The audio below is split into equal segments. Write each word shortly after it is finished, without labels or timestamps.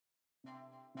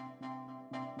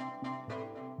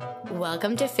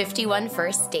Welcome to 51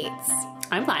 First Dates.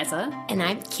 I'm Liza. And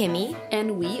I'm Kimmy.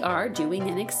 And we are doing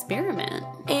an experiment.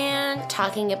 And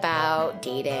talking about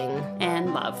dating.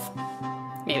 And love.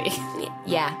 Maybe.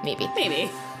 Yeah, maybe.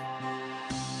 Maybe.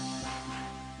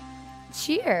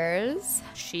 Cheers.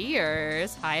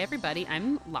 Cheers. Hi, everybody.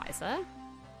 I'm Liza.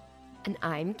 And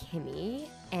I'm Kimmy.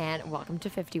 And welcome to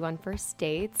 51 First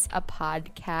Dates, a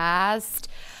podcast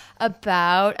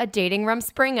about a dating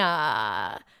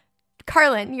rumspringa.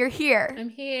 Carlin, you're here. I'm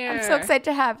here. I'm so excited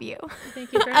to have you.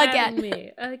 Thank you for having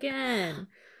me. Again.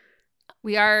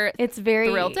 We are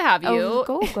thrilled to have you.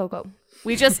 Oh, go.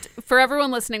 We just, for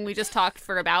everyone listening, we just talked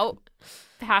for about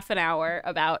half an hour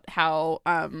about how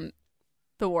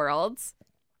the world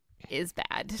is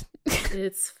bad.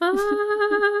 It's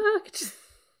fucked.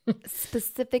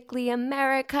 Specifically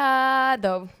America,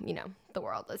 though, you know, the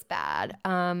world is bad.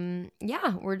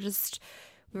 Yeah, we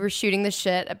were shooting the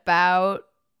shit about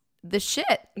the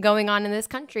shit going on in this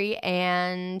country,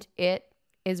 and it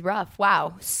is rough.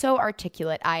 Wow, so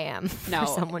articulate I am for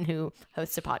someone who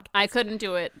hosts a podcast. I couldn't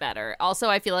do it better. Also,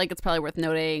 I feel like it's probably worth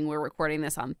noting we're recording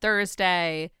this on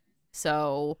Thursday,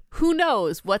 so who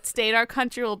knows what state our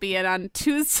country will be in on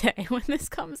Tuesday when this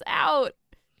comes out.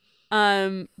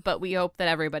 But we hope that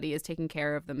everybody is taking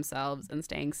care of themselves and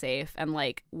staying safe, and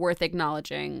like worth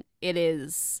acknowledging, it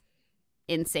is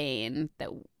insane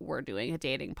that we're doing a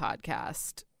dating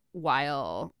podcast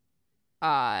while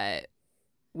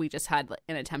we just had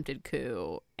an attempted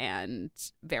coup and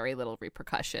very little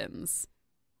repercussions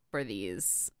for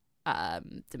these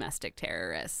domestic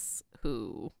terrorists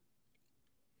who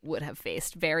would have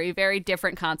faced very, very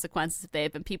different consequences if they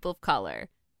had been people of color.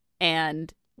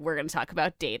 And we're going to talk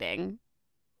about dating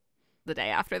the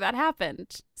day after that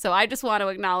happened. So I just want to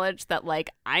acknowledge that, like,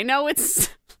 I know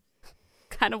it's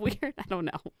kind of weird. I don't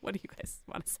know. What do you guys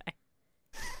want to say?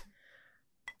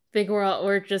 I think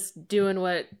we're just doing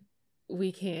what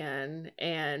we can,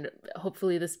 and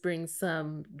hopefully this brings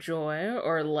some joy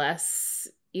or less,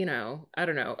 you know, I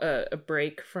don't know, a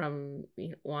break from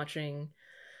watching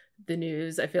the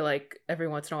news. I feel like every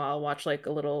once in a while I'll watch like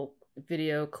a little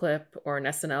video clip or an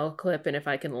SNL clip, and if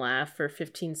I can laugh for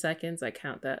 15 seconds, I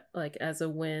count that like as a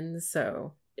win.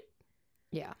 So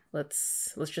yeah,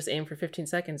 let's just aim for 15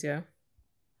 seconds, yeah.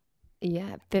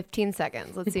 Yeah, 15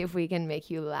 seconds. Let's see if we can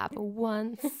make you laugh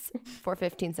once for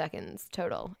 15 seconds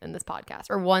total in this podcast,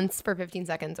 or once for 15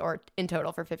 seconds, or in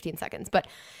total for 15 seconds. But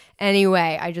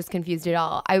anyway, I just confused it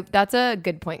all. That's a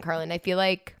good point, Carlin. I feel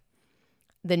like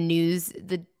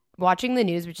watching the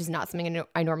news, which is not something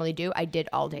I normally do, I did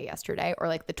all day yesterday, or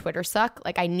like the Twitter suck.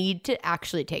 Like, I need to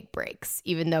actually take breaks,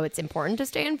 even though it's important to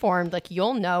stay informed. Like,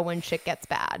 you'll know when shit gets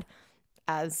bad,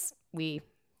 as we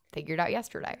figured out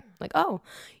yesterday. Like, oh,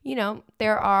 you know,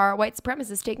 there are white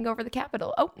supremacists taking over the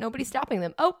Capitol. Oh, nobody's stopping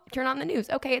them. Oh, turn on the news.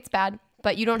 Okay, it's bad.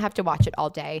 But you don't have to watch it all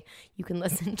day. You can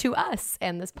listen to us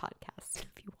and this podcast if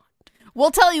you want.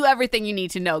 We'll tell you everything you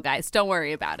need to know, guys. Don't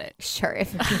worry about it. Sure.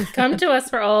 Come to us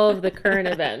for all of the current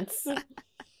events.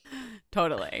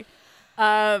 Totally.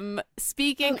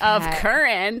 Speaking of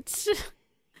current,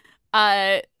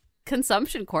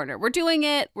 consumption corner. We're doing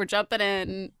it. We're jumping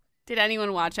in. Did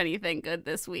anyone watch anything good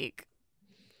this week?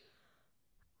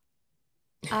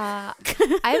 I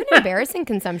have an embarrassing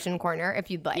consumption corner if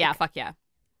you'd like. Yeah, fuck yeah.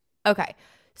 Okay.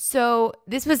 So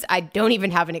I don't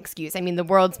even have an excuse. I mean, the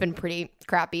world's been pretty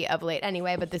crappy of late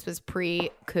anyway, but this was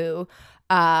pre-coup.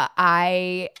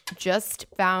 I just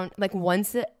found, like,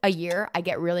 once a year, I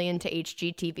get really into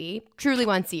HGTV. Truly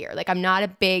once a year. Like, I'm not a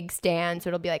big stan, so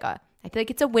it'll be like I feel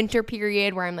like it's a winter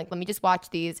period where I'm like, let me just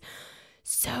watch these.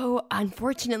 So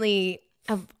unfortunately,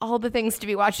 of all the things to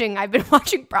be watching, I've been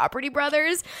watching Property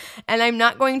Brothers, and I'm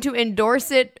not going to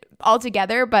endorse it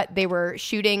altogether, but they were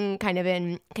shooting kind of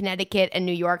in Connecticut and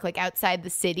New York, like outside the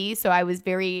city. So I was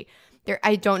very there.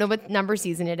 I don't know what number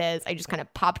season it is. I just kind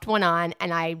of popped one on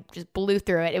and I just blew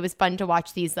through it. It was fun to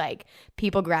watch these like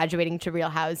people graduating to Real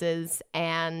Houses,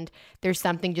 and there's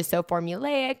something just so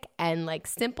formulaic and like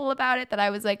simple about it that I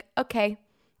was like, okay,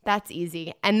 that's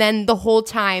easy. And then the whole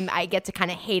time I get to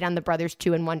kind of hate on the brothers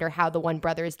too and wonder how the one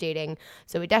brother is dating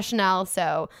Zooey Deschanel.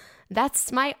 So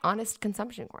that's my honest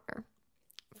consumption corner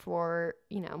for,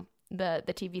 you know, the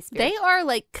TV sphere. They are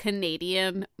like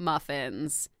Canadian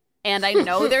muffins. And I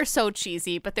know they're so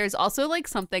cheesy, but there's also like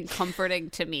something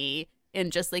comforting to me in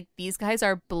just like these guys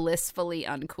are blissfully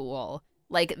uncool.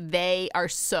 Like, they are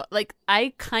so, like,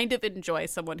 I kind of enjoy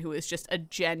someone who is just a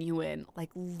genuine, like,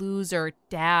 loser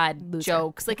dad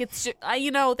jokes. Like, it's just,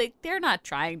 you know, they're not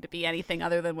trying to be anything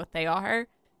other than what they are.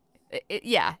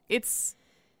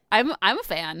 I'm a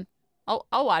fan.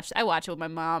 I watch it with my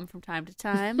mom from time to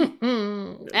time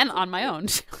and on my own.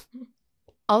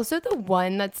 Also, the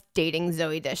one that's dating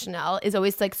Zoe Deschanel is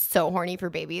always like so horny for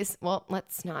babies. Well,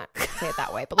 let's not say it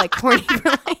that way, but like horny for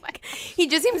like, he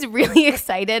just seems really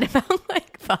excited about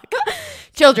like, fuck,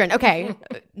 children. Okay,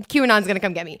 QAnon's gonna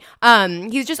come get me.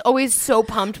 He's just always so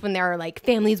pumped when there are like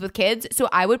families with kids. So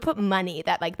I would put money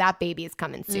that like that baby is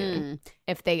coming soon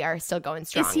if they are still going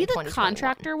strong. Is he the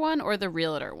contractor one or the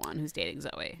realtor one who's dating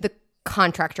Zoe? The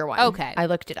contractor one. Okay. I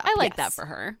looked it up. I like that for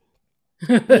her.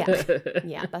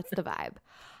 Yeah, that's the vibe.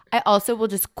 I also will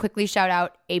just quickly shout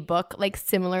out a book, like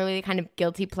similarly kind of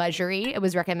guilty pleasure-y. It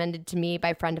was recommended to me by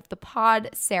a friend of the pod,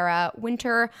 Sarah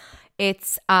Winter.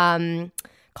 It's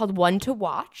called One to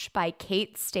Watch by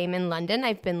Kate Stayman London.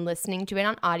 I've been listening to it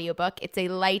on audiobook. It's a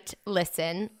light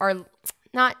listen, or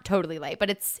not totally light, but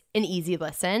it's an easy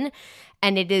listen.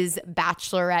 And it is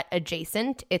Bachelorette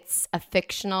adjacent. It's a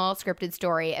fictional scripted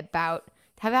story about,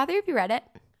 have either of you read it?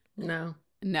 No.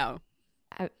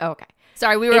 Okay.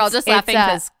 Sorry, we were all just laughing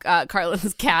because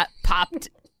Carlin's cat popped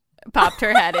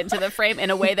her head into the frame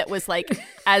in a way that was like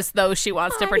as though she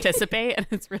wants to participate, and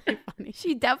it's really funny.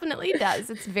 She definitely does.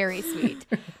 It's very sweet.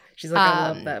 She's like, I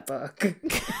love that book.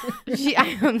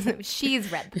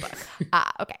 She's read the book.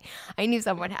 Okay. I knew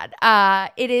someone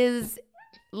had. It is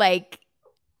like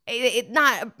it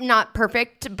not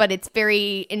perfect, but it's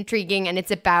very intriguing, and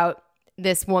it's about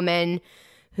this woman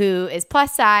who is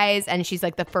plus size, and she's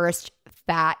like the first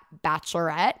fat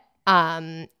bachelorette.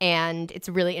 And it's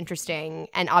really interesting.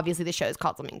 And obviously the show is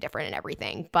called something different and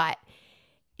everything, but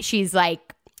she's like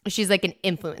an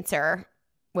influencer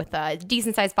with a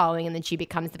decent sized following, and then she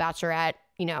becomes the bachelorette.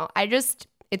 You know,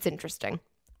 it's interesting.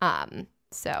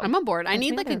 So I'm on board. I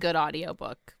need like a good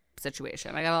audiobook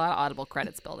situation. I got a lot of Audible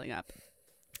credits building up.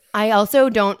 I also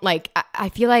don't like, I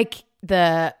feel like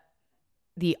the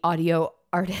audio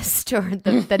artist or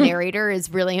the narrator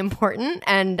is really important,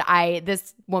 and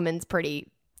this woman's pretty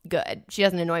good. She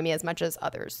doesn't annoy me as much as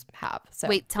others have. So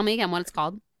wait, tell me again what it's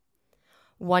called.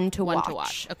 One to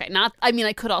watch. Okay,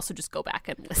 I could also just go back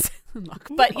and listen and look,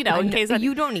 but in case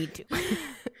you don't need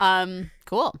to.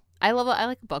 Cool. I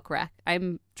like a book rec.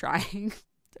 I'm trying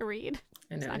to read.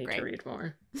 I know I need to read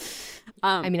more.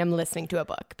 I'm listening to a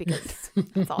book because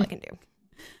that's all I can do.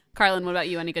 Carlin, what about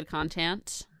you? Any good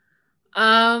content?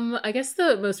 I guess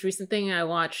the most recent thing I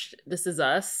watched, This Is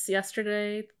Us,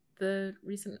 yesterday, the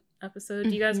recent episode. Do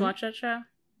you guys watch that show?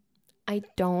 I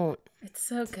don't. It's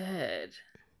so good.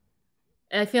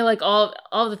 And I feel like all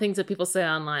the things that people say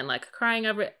online, like crying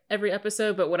every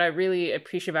episode, but what I really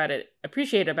appreciate about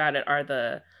it are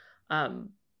the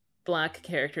black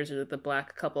characters, or the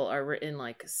black couple are written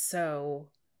like so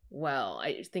well.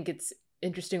 I think it's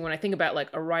interesting when I think about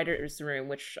like a writer's room,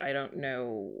 which I don't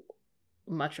know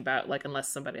much about, like unless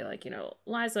somebody like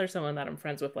Liza or someone that I'm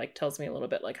friends with like tells me a little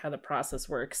bit like how the process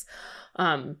works.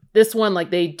 This one,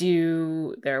 like they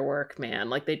do their work, man.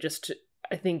 Like they just,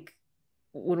 I think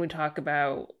when we talk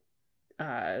about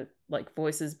like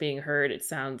voices being heard, it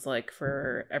sounds like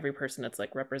for every person that's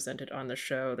like represented on the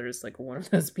show, there's like one of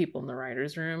those people in the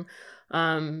writer's room,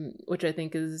 which I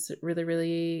think is really,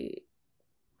 really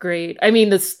great. I mean,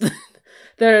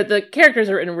 the characters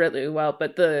are written really well,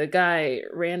 but the guy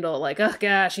Randall, like, oh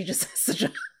gosh, he just has such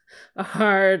a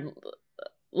hard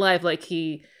life. Like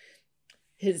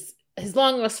his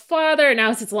long lost father, and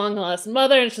now it's his long lost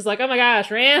mother, and she's like, oh my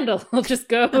gosh, Randall, just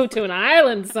go to an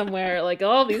island somewhere. Like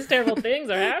all these terrible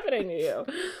things are happening to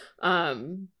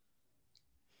you.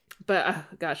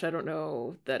 But gosh, I don't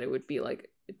know that it would be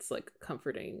like, it's like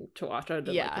comforting to watch. Other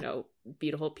than like,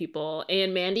 beautiful people.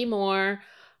 And Mandy Moore,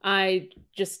 I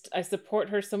support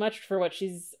her so much for what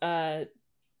she's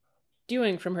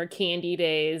doing from her Candy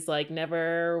days. Like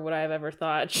never would I have ever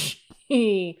thought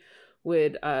she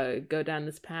would go down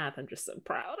this path. I'm just so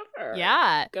proud of her.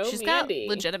 Yeah, she's Mandy.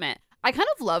 Got legitimate. I kind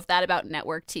of love that about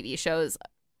network TV shows,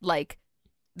 like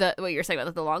what you're saying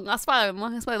about the Long Lost Father and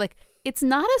Long Lost Father. Like it's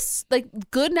not like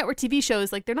good network TV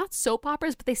shows. Like they're not soap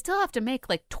operas, but they still have to make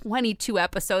like 22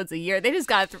 episodes a year. They just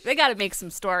got to make some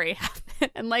story happen.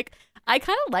 And like I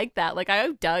kind of like that. Like I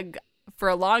for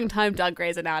a long time dug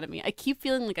Grey's Anatomy. I keep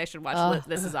feeling like I should watch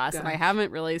This Is Us, and I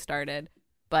haven't really started,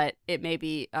 but it may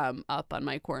be up on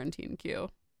my quarantine queue.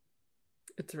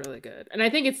 It's really good. And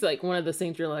I think it's like one of those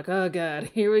things you're like, oh god,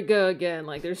 here we go again.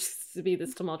 Like there's to be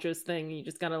this tumultuous thing. You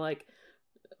just gotta like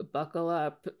buckle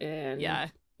up and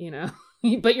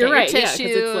but you're right. Yeah, because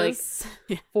it's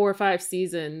like 4 or 5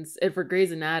 seasons. And for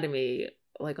Grey's Anatomy,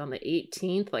 like on the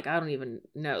 18th, like I don't even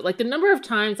know. Like the number of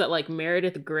times that like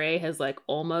Meredith Grey has like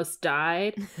almost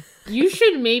died. You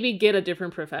should maybe get a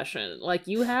different profession. Like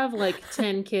you have like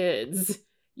 10 kids.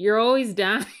 You're always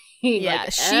dying. Yeah,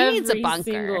 like, she needs a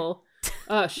bunker.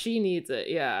 Oh, she needs it.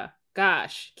 Yeah.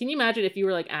 gosh, can you imagine if you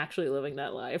were like actually living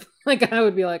that life? Like I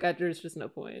would be like, there's just no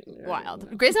point.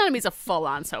 Wild. Grey's Anatomy is a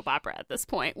full-on soap opera at this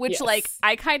point, which Yes. like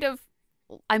I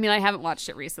haven't watched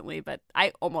it recently, but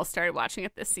I almost started watching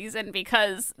it this season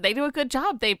because they do a good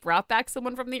job. They brought back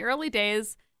someone from the early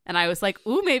days, and I was like,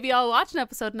 ooh, maybe I'll watch an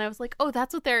episode. And I was like, oh,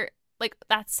 that's what they're like.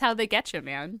 That's how they get you,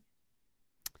 man.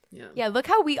 Yeah, look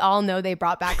how we all know they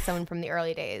brought back someone from the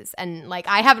early days. And like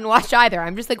I haven't watched either.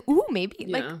 I'm just like, ooh, maybe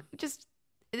like just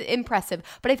impressive.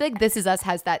 But I feel like This Is Us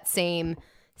has that same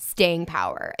staying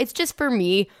power. It's just for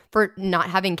me, for not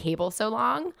having cable so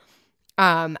long.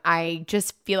 I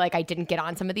just feel like I didn't get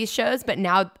on some of these shows, but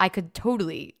now I could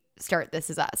totally start This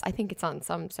Is Us. I think it's on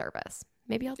some service.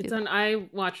 Maybe I'll do It's that. on. I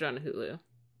watch it on Hulu.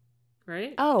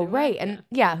 Right? Oh, Do I? right. And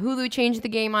yeah, Hulu changed the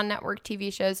game on network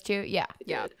TV shows too. Yeah.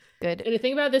 Yeah. Good. And the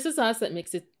thing about This Is Us that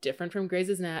makes it different from Grey's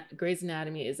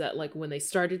Anatomy is that like when they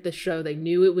started the show, they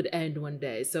knew it would end one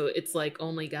day. So it's like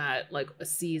only got like a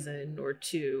season or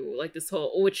two, like this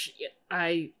whole, which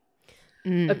I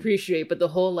appreciate, but the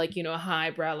whole like, you know,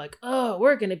 highbrow, like, oh,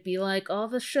 we're going to be like all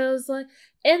the shows like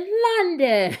in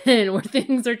London where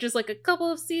things are just like a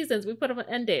couple of seasons. We put up an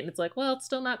end date and it's like, well, it's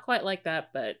still not quite like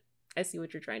that, but I see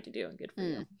what you're trying to do and good for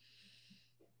you.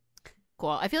 Cool.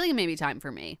 I feel like it may be time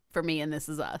for me and This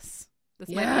Is Us. This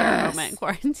might be our Yes. moment in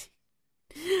quarantine.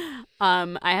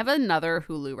 I have another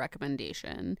Hulu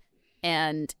recommendation,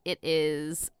 and it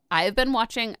is I've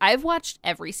watched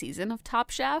every season of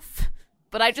Top Chef,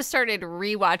 but I just started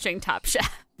rewatching Top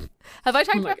Chef. Have I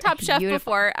talked about Top Chef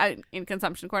before in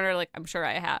Consumption Corner? Like, I'm sure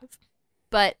I have.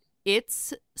 But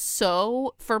it's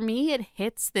so, for me, it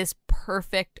hits this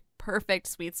perfect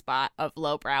sweet spot of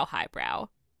lowbrow, highbrow.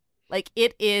 Like,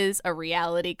 it is a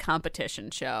reality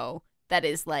competition show that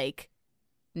is, like,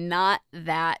 not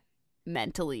that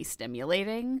mentally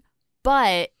stimulating,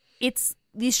 but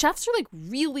these chefs are, like,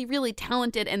 really, really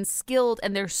talented and skilled,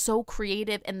 and they're so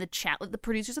creative, and the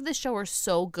producers of this show are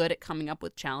so good at coming up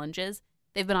with challenges.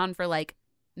 They've been on for, like,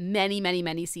 many, many,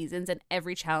 many seasons, and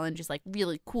every challenge is, like,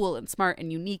 really cool and smart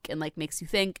and unique and, like, makes you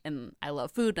think, and I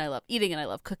love food, and I love eating, and I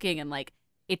love cooking, and, like,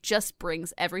 it just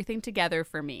brings everything together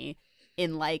for me.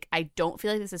 In like, I don't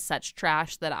feel like this is such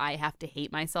trash that I have to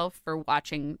hate myself for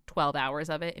watching 12 hours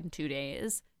of it in 2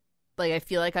 days. Like, I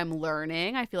feel like I'm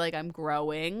learning. I feel like I'm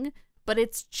growing. But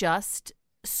it's just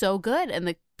so good. And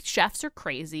the chefs are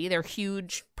crazy. They're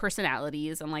huge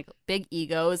personalities and, like, big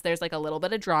egos. There's, like, a little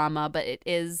bit of drama, but it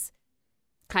is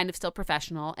kind of still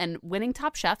professional. And winning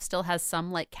Top Chef still has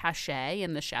some, like, cachet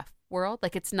in the chef world.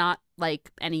 Like, it's not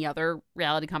like any other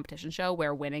reality competition show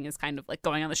where winning is kind of like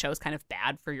going on the show is kind of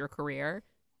bad for your career.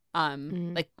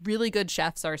 Like, really good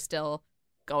chefs are still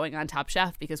going on Top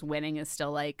Chef because winning is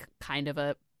still like kind of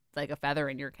a feather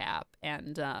in your cap.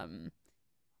 And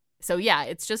so yeah,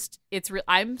 it's real.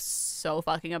 I'm so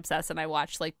fucking obsessed, and I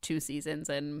watched like 2 seasons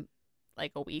in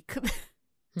like a week.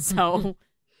 So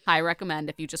I recommend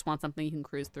if you just want something you can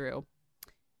cruise through.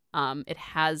 It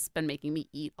has been making me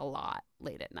eat a lot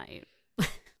late at night.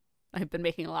 I've been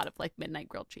making a lot of like midnight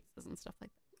grilled cheeses and stuff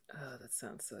like that. Oh, that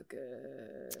sounds so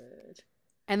good.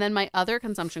 And then my other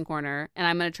consumption corner, and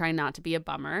I'm going to try not to be a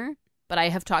bummer, but I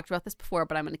have talked about this before,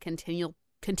 but I'm going to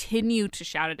continue to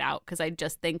shout it out because I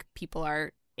just think people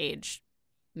our age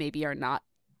maybe are not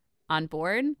on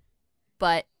board.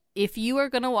 But if you are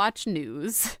going to watch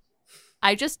news,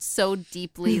 I just so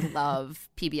deeply love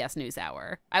PBS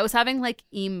NewsHour. I was having like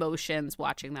emotions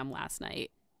watching them last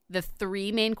night. The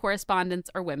 3 main correspondents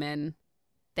are women.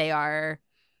 They are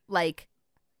like,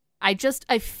 I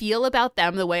feel about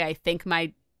them the way I think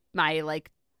my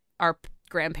like our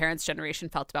grandparents' generation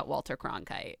felt about Walter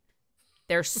Cronkite.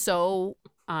 They're so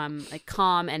like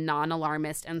calm and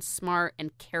non-alarmist and smart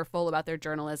and careful about their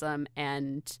journalism.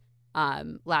 And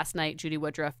last night, Judy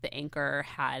Woodruff, the anchor,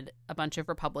 had a bunch of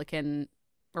Republican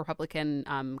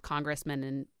congressmen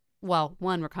and, well,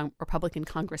 one Republican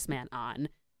congressman on.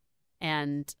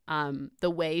 And the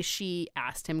way she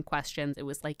asked him questions, it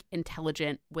was like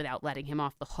intelligent without letting him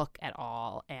off the hook at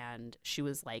all. And she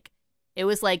was like, it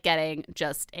was like getting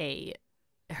just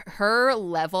her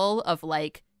level of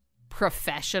like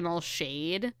professional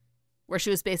shade, where she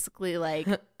was basically like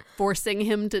forcing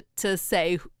him to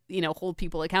say, you know, hold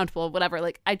people accountable, whatever.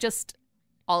 Like,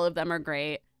 all of them are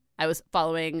great. I was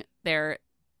following their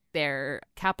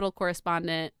Capitol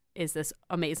correspondent is this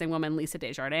amazing woman, Lisa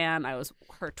Desjardins.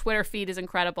 Her Twitter feed is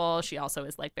incredible. She also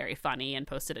is like very funny and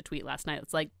posted a tweet last night.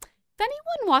 It's like, if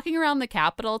anyone walking around the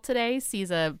Capitol today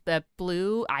sees a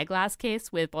blue eyeglass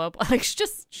case with blah, blah, like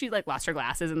she like lost her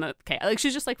glasses in the case. Like,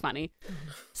 she's just like funny.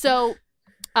 So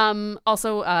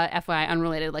Also, FYI,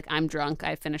 unrelated, like, I'm drunk.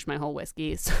 I finished my whole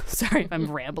whiskey. So sorry if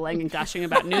I'm rambling and gushing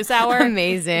about NewsHour.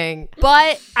 Amazing.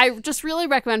 But I just really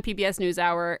recommend PBS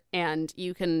NewsHour, and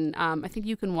you can, I think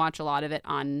you can watch a lot of it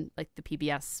on, like, the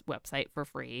PBS website for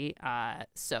free.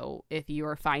 So if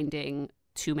you're finding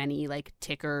too many, like,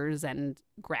 tickers and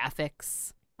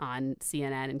graphics on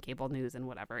CNN and cable news and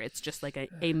whatever, it's just like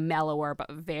a mellower but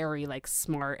very, like,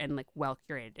 smart and, like,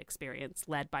 well-curated experience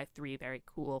led by 3 very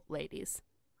cool ladies.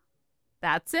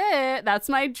 That's it. That's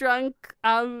my drunk,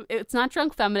 it's not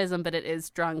drunk feminism, but it is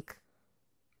drunk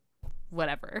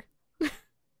whatever.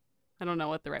 I don't know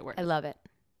what the right word is. I love it.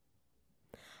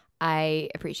 I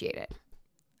appreciate it.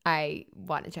 I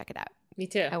want to check it out. Me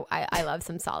too. I love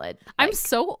some solid. I'm like,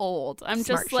 so old. I'm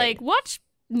smart just like, shade. watch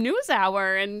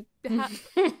NewsHour and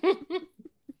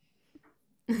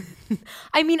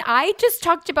I mean, I just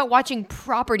talked about watching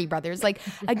Property Brothers. Like,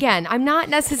 again, I'm not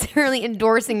necessarily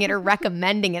endorsing it or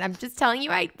recommending it. I'm just telling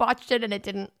you I watched it and it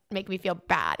didn't make me feel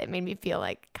bad. It made me feel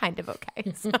like kind of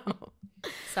okay. So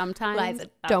sometimes Liza,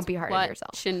 don't be hard on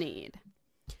yourself. You need.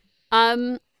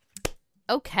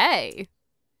 Okay.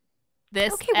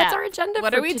 This okay, what's our agenda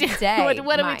what for are we today?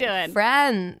 what are we my doing?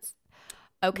 Friends.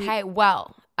 Okay,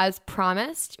 well, as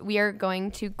promised, we are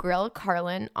going to grill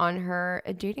Carlin on her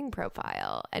dating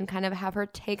profile and kind of have her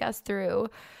take us through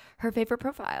her favorite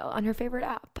profile on her favorite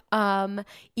app.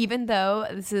 Even though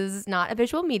this is not a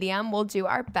visual medium, we'll do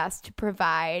our best to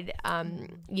provide,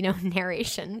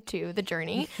 narration to the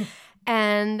journey.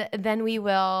 And then we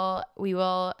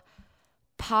will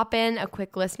pop in a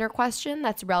quick listener question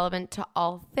that's relevant to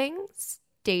all things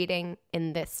dating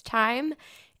in this time.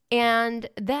 And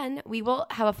then we will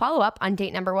have a follow-up on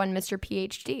date number 1, Mr.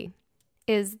 PhD.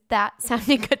 Is that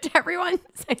sounding good to everyone?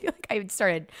 I feel like I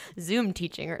started Zoom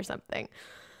teaching or something.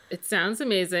 It sounds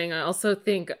amazing. I also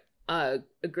think a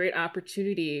great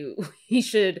opportunity, we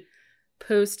should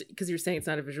post, because you're saying it's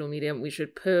not a visual medium, we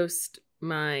should post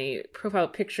my profile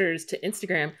pictures to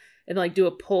Instagram and like do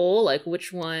a poll, like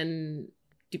which one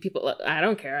do people, I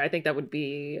don't care. I think that would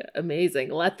be amazing.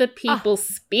 Let the people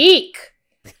speak.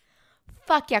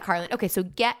 Fuck yeah, Carlin. Okay, so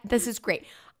this is great.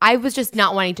 I was just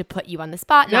not wanting to put you on the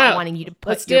spot, not wanting you to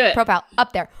put your profile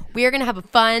up there. We are going to have a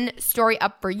fun story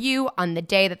up for you on the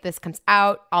day that this comes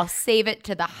out. I'll save it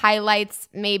to the highlights,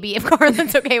 maybe, if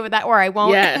Carlin's okay with that, or I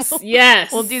won't.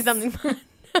 Yes. We'll do something fun.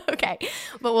 Okay,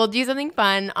 but we'll do something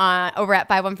fun over at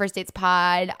 51 First Dates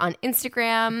Pod on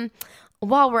Instagram.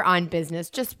 While we're on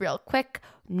business, just real quick,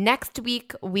 next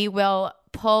week we will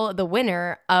pull the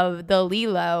winner of the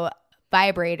Lilo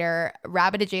vibrator,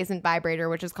 rabbit adjacent vibrator,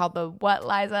 which is called the what,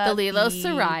 Liza? The Lilo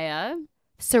Soraya.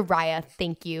 Soraya,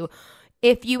 thank you.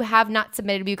 If you have not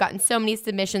submitted, we've gotten so many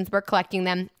submissions. We're collecting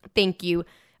them. Thank you.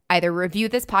 Either review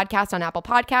this podcast on Apple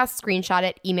Podcasts, screenshot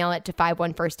it, email it to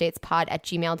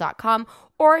 51firstdatespod@gmail.com,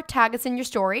 or tag us in your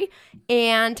story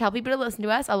and tell people to listen to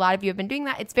us. A lot of you have been doing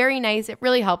that. It's very nice. It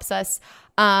really helps us.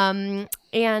 And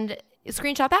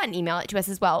screenshot that and email it to us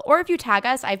as well. Or if you tag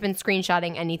us, I've been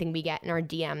screenshotting anything we get in our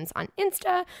DMs on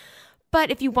Insta.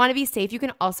 But if you want to be safe, you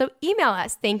can also email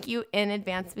us. Thank you in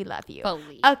advance. We love you.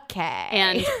 Believe. Okay.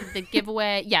 And the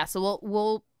giveaway, so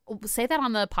we'll say that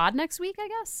on the pod next week, I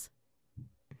guess.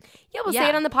 Yeah, we'll say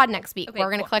it on the pod next week. Okay, We're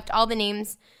going to cool. collect all the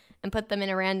names and put them in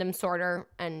a random sorter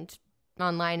and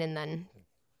online, and then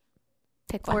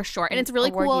pick one. For sure. And it's really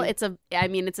award cool. you. It's an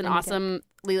awesome,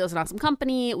 Lilo's an awesome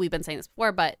company. We've been saying this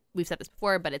before, but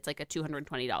it's like a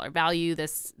 $220 value,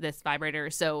 this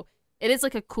vibrator. So it is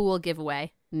like a cool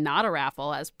giveaway, not a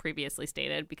raffle as previously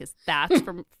stated, because that's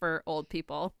for old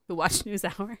people who watch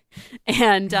NewsHour.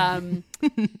 And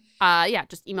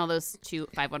just email those to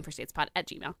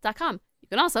 51firstdatespod@gmail.com. You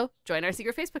can also join our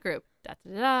secret Facebook group.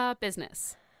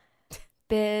 Business.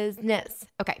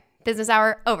 Okay. Business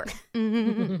hour over.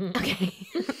 Okay.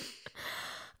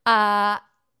 I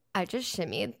just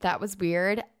shimmied. That was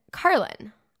weird.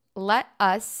 Carlin, let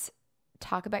us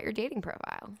talk about your dating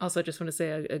profile. Also, I just want to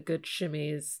say a good shimmy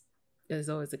is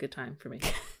always a good time for me.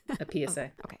 A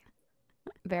PSA. Okay.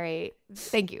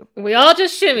 Thank you. We all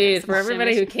just shimmied for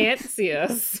everybody shimmy. who can't see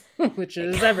us, which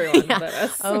is everyone but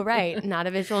us. Oh, right. Not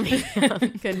a visual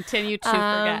medium. Continue to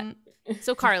forget.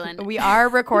 So, Carlin. We are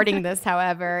recording this,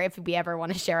 however, if we ever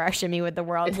want to share our shimmy with the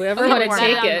world. If we ever want to we're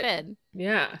take not it. bid.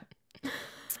 Yeah.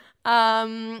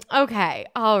 Okay.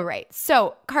 All right.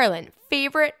 So, Carlin,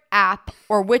 favorite app,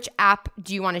 or which app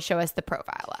do you want to show us the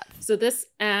profile of? So this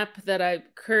app that I'm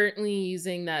currently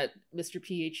using that Mr.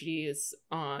 PhD is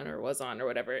on or was on or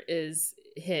whatever is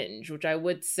Hinge, which I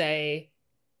would say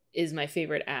is my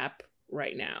favorite app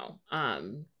right now.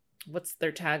 What's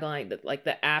their tagline? That like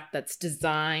the app that's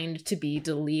designed to be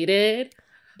deleted.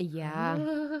 Yeah.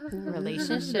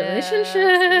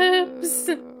 Relationships.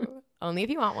 Only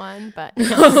if you want one, but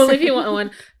Only if you want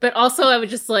one. But also, I would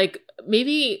just like,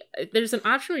 maybe there's an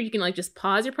option where you can like just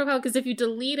pause your profile, because if you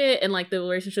delete it and like the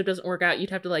relationship doesn't work out, you'd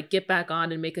have to like get back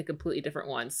on and make a completely different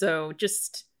one. So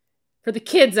just for the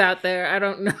kids out there, I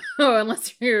don't know,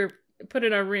 unless you're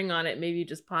putting a ring on it, maybe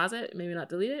just pause it, maybe not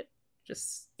delete it.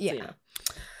 Just yeah. So you know.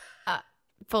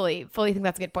 Fully think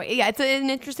that's a good point. Yeah, it's an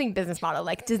interesting business model.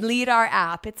 Like, delete our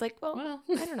app. It's like, well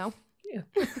I don't know. Yeah,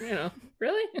 you know,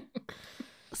 really.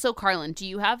 So, Carlin, do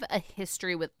you have a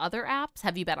history with other apps?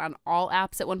 Have you been on all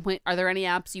apps at one point? Are there any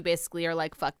apps you basically are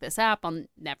like, fuck this app, I'll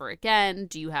never again?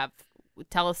 Do you have,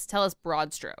 tell us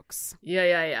broad strokes.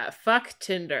 Yeah. Fuck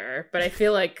Tinder. But I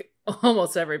feel like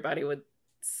almost everybody would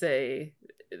say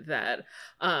that.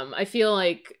 I feel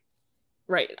like,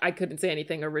 right, I couldn't say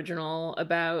anything original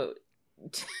about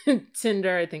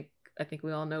Tinder. I think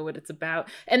we all know what it's about.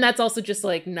 And that's also just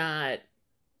like not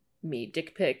me.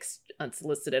 Dick pics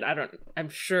unsolicited. I'm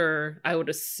sure, I would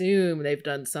assume they've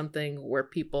done something where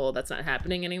that's not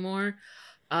happening anymore.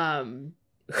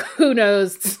 Who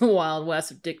knows? It's the Wild West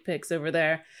of dick pics over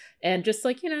there. And just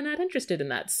like, not interested in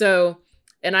that. So,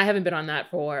 and I haven't been on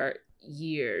that for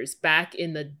years. Back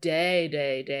in the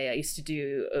day, I used to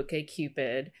do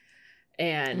OkCupid.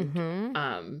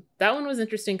 And that one was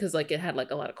interesting because like it had like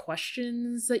a lot of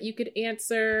questions that you could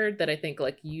answer that I think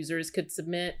like users could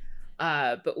submit,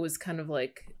 but was kind of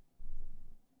like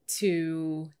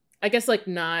I guess like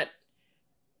not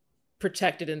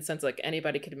protected in the sense like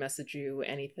anybody could message you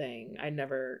anything. I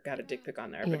never got a dick pic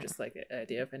on there, but just like the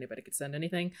idea if anybody could send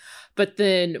anything. But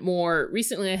then more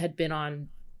recently I had been on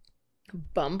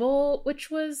Bumble,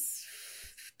 which was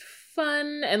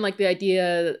fun, and like the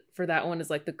idea for that one is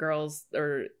like the girls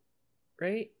are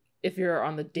right, if you're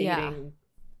on the dating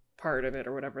part of it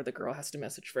or whatever, the girl has to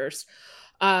message first,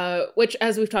 which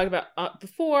as we've talked about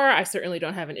before, I certainly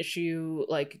don't have an issue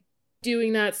like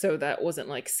doing that, so that wasn't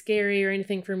like scary or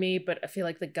anything for me. But I feel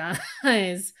like the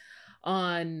guys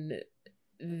on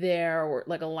there were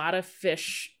like a lot of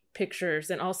fish pictures,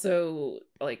 and also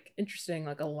like interesting,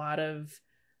 like a lot of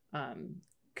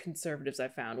conservatives I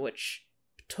found, which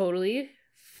totally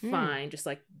fine, just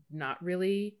like not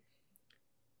really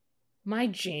my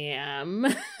jam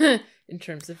in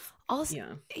terms of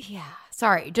also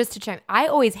sorry, just to chime, I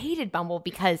always hated Bumble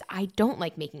because I don't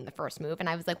like making the first move, and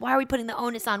I was like, why are we putting the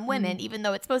onus on women even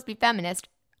though it's supposed to be feminist?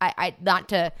 I not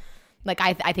to like,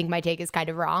 I think my take is kind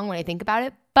of wrong when I think about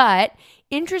it, but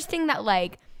interesting that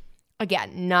like,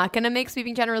 again, not gonna make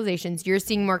sweeping generalizations, you're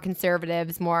seeing more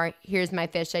conservatives, more here's my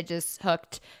fish I just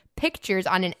hooked pictures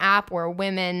on an app where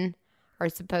women are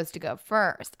supposed to go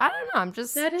first. I don't know. I'm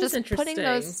just putting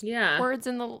those words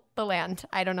in the land.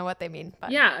 I don't know what they mean.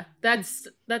 But. Yeah, that's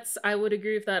I would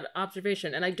agree with that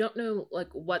observation. And I don't know like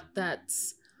what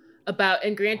that's about.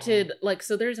 And granted, like,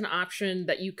 so there's an option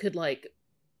that you could like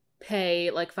pay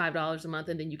like $5 a month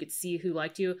and then you could see who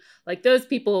liked you. Like those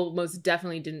people most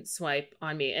definitely didn't swipe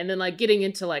on me. And then like getting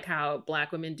into like how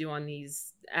Black women do on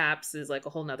these apps is like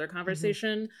a whole nother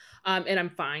conversation. And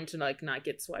I'm fine to like not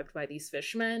get swiped by these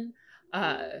fishmen.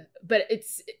 But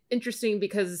it's interesting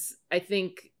because I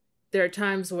think there are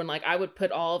times when like I would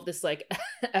put all of this like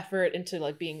effort into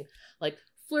like being like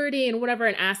flirty and whatever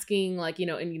and asking like, an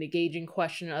engaging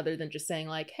question other than just saying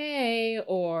like, hey,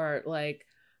 or like,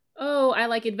 oh, I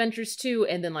like adventures too.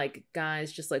 And then like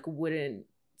guys just like wouldn't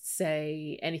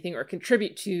say anything or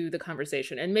contribute to the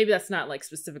conversation. And maybe that's not like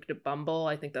specific to Bumble.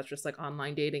 I think that's just like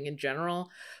online dating in general.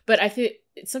 But I think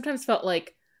it sometimes felt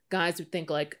like guys would think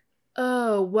like,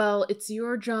 oh, well, it's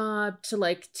your job to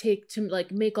like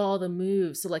make all the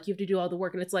moves. So like you have to do all the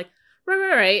work. And it's like,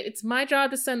 right. It's my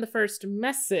job to send the first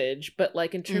message. But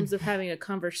like in terms of having a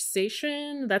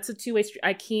conversation, that's a two-way street.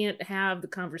 I can't have the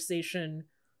conversation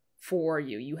for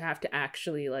you. You have to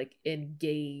actually like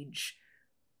engage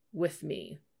with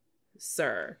me,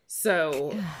 sir.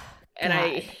 So, and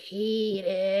I hated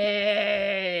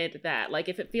that. Like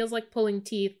if it feels like pulling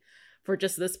teeth for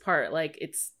just this part, like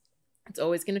it's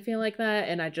always going to feel like that.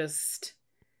 And it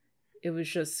was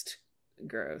just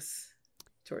gross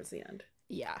towards the end.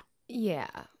 Yeah,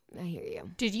 I hear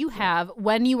you. Did you have,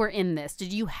 when you were in this,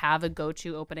 did you have a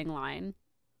go-to opening line?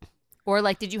 Or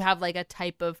like, did you have like a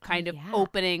type of kind of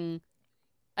opening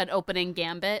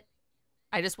gambit?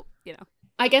 I guess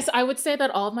I would say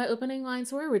that all of my opening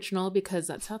lines were original because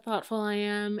that's how thoughtful I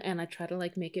am. And I try to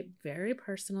like make it very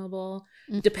personable,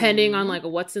 depending on like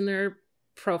what's in their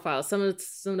profile. Some of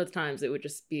the times it would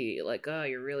just be like, oh,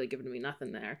 you're really giving me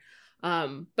nothing there.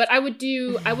 But I would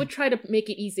try to make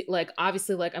it easy. Like,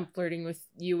 obviously, like I'm flirting with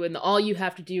you and all you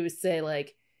have to do is say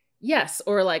like, yes,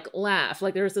 or like laugh.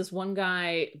 Like there was this one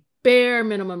guy, bare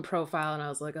minimum profile, and I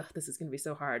was like, oh, this is gonna be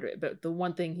so hard. But the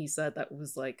one thing he said that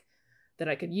was like that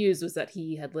I could use was that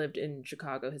he had lived in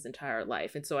Chicago his entire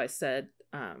life. And so I said,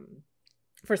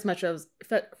 first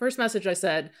message I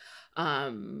said,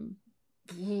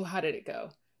 how did it go?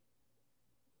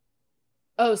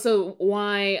 Oh, so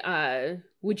why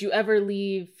would you ever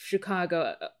leave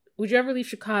Chicago? Would you ever leave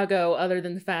Chicago other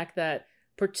than the fact that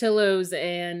Portillo's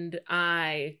and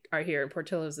I are here? And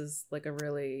Portillo's is like a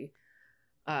really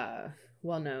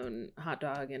well-known hot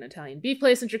dog and Italian beef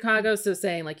place in Chicago. So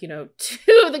saying like, you know,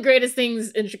 two of the greatest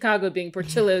things in Chicago being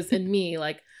Portillo's and me,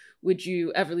 like, would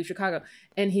you ever leave Chicago?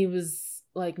 And he was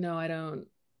like, no, I don't.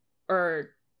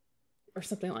 Or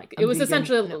something like it was vegan.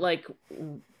 Essentially like,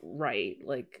 right,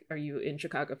 like, are you in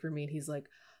Chicago for me? And he's like,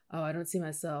 oh, I don't see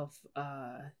myself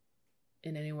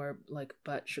in anywhere like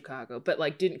but Chicago, but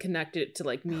like didn't connect it to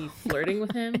like me flirting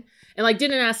with him and like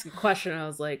didn't ask a question. I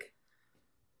was like,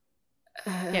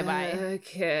 okay, bye.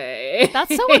 Okay.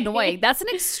 That's so annoying. That's an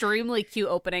extremely cute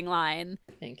opening line.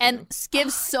 Thank you. And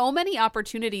gives so many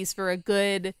opportunities for a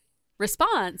good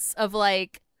response of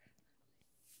like,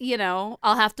 you know,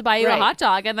 I'll have to buy you a hot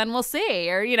dog and then we'll see,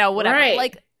 or, you know, whatever. Right.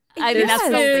 Like, I mean, that's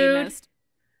so famous.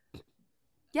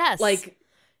 Yes. Like,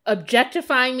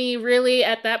 objectifying me really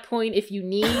at that point if you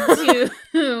need to.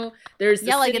 There's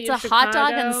the like city it's a of hot dog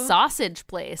Chicago. and sausage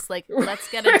place. Like, let's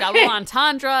get a double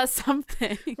entendre,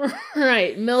 something.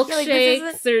 Right. Milkshakes.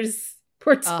 Like, there's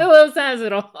Portillo's has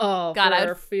it all. God, I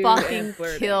would food fucking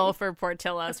kill for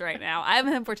Portillo's right now. I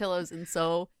haven't had Portillo's in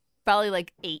probably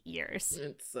like 8 years.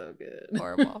 It's so good.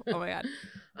 Horrible. Oh my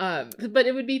God. But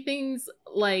it would be things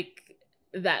like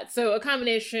that. So a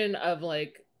combination of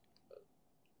like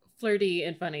flirty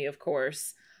and funny, of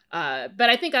course. But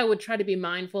I think I would try to be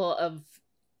mindful of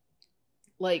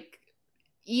like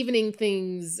evening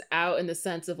things out in the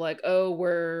sense of like, oh,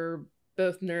 we're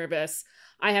both nervous.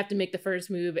 I have to make the first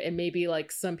move, and maybe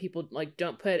like some people like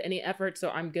don't put any effort,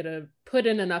 so I'm gonna put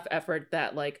in enough effort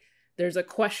that like there's a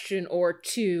question or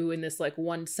two in this like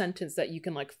one sentence that you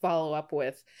can like follow up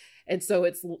with, and so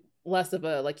it's less of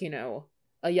a like, you know,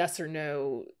 a yes or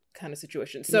no kind of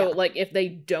situation. So like if they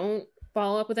don't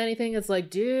follow up with anything, it's like,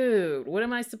 dude, what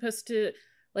am I supposed to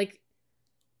like?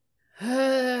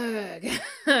 I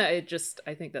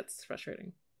think that's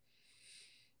frustrating.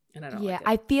 And I don't like it.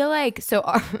 I feel like,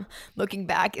 looking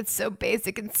back, it's so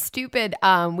basic and stupid.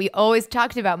 We always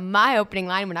talked about my opening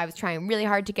line when I was trying really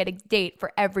hard to get a date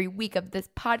for every week of this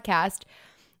podcast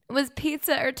was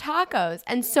pizza or tacos.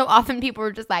 And so often people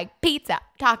were just like, pizza,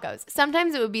 tacos.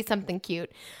 Sometimes it would be something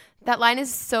cute. That line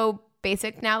is so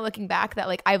basic now looking back that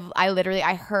like I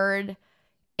heard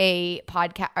a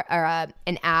podcast or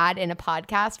an ad in a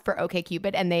podcast for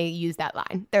OkCupid and they used that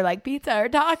line. They're like pizza or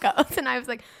tacos, and I was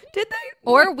like, did they?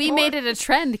 Or we made it a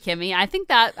trend, Kimmy. I think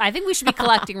we should be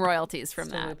collecting royalties from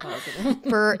that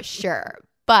for sure.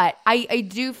 But I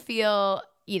do feel,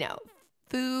 you know,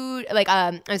 food like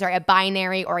a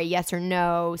binary or a yes or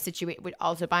no situation would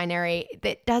also binary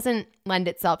that doesn't lend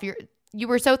itself. You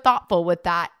were so thoughtful with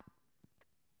that.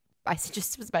 I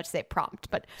just was about to say prompt,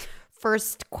 but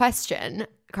first question,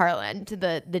 Carlin, to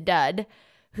the dud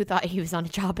who thought he was on a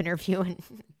job interview and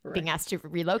being asked to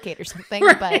relocate or something.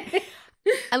 Right. But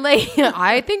like,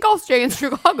 I think I'll stay in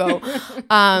Chicago.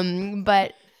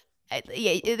 But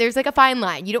there's like a fine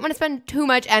line. You don't want to spend too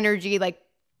much energy, like,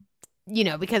 you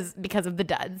know, because of the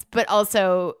duds, but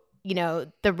also, you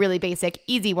know, the really basic,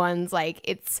 easy ones. Like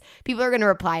people are going to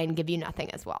reply and give you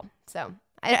nothing as well. So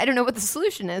I don't know what the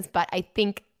solution is, but I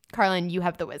think, Carlin, you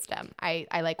have the wisdom. I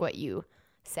like what you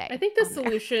say. I think the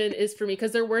solution is for me,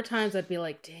 because there were times I'd be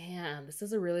like, damn, this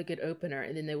is a really good opener.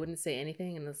 And then they wouldn't say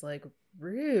anything. And it's like,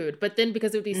 rude. But then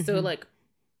because it would be so like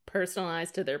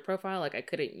personalized to their profile, like I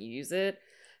couldn't use it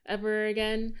ever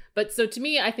again. But so to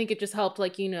me, I think it just helped,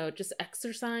 like, you know, just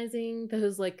exercising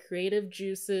those like creative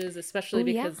juices, especially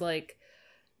because like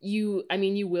you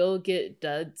will get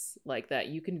duds like that.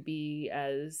 You can be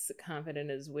as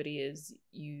confident, as witty as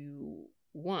you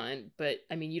want, but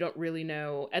I mean, you don't really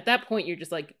know at that point. You're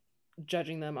just like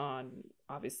judging them on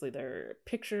obviously their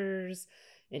pictures,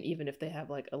 and even if they have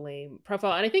like a lame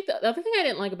profile. And I think the other thing I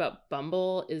didn't like about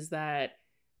Bumble is that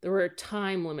there were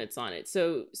time limits on it.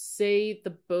 So say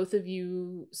the both of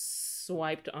you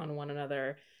swiped on one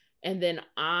another, and then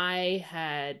I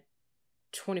had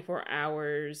 24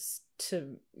 hours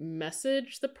to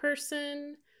message the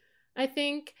person, I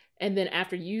think. And then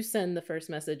after you send the first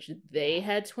message, they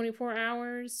had 24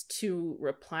 hours to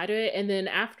reply to it. And then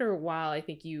after a while, I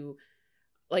think you,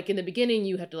 like in the beginning,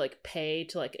 you have to like pay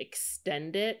to like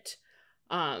extend it.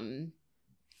 And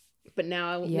but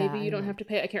now Yeah, maybe you I don't know. have to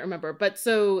pay. I can't remember. But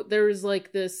so there's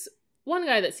like this one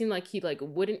guy that seemed like he like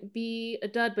wouldn't be a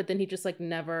dud, but then he just like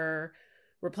never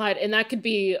replied. And that could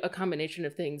be a combination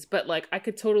of things. But like I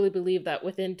could totally believe that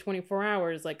within 24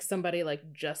 hours, like somebody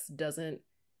like just doesn't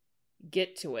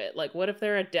get to it. Like what if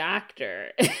they're a doctor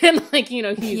and like,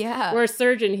 he's Yeah. or a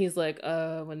surgeon, he's like,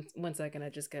 one second, I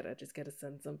just gotta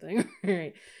send something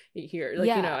right here. Like,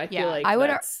 Yeah, I feel yeah. like I would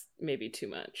that's maybe too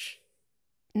much.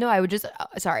 No, I would just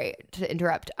sorry to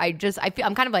interrupt. I feel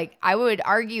I'm kind of like I would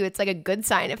argue it's like a good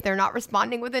sign if they're not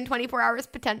responding within 24 hours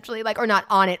potentially, like, or not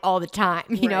on it all the time.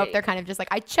 You know, if Right. they're kind of just like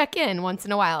I check in once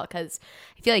in a while, because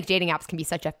I feel like dating apps can be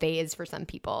such a phase for some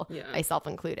people, Yeah. myself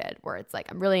included, where it's like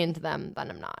I'm really into them, then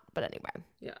I'm not. But anyway,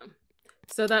 Yeah.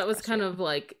 So that was kind of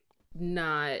like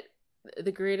not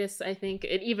the greatest, I think.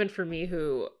 And even for me,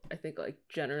 who I think like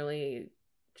generally,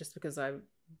 just because I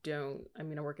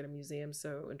work at a museum,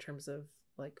 so in terms of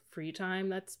like free time,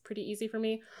 that's pretty easy for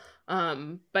me.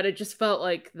 But it just felt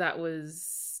like that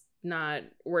was not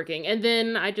working. And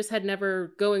then I just had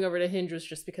never going over to Hinge was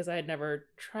just because I had never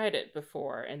tried it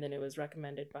before. And then it was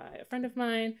recommended by a friend of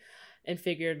mine and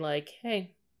figured like,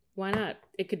 hey, why not?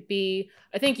 It could be,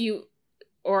 I think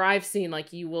I've seen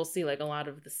like you will see like a lot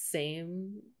of the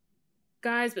same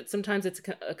guys, but sometimes it's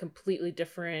a completely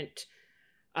different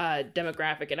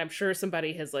demographic. And I'm sure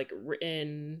somebody has like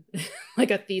written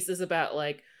like a thesis about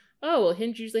like, oh well,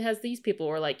 Hinge usually has these people,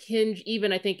 or like Hinge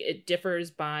even I think it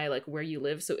differs by like where you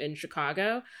live. So in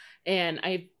Chicago, and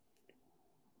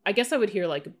I guess I would hear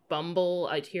like Bumble.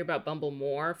 I'd hear about Bumble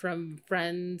more from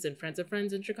friends and friends of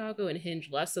friends in Chicago, and Hinge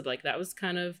less. So like that was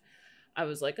kind of, I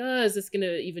was like, oh, is this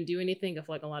gonna even do anything if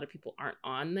like a lot of people aren't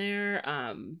on there?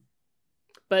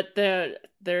 But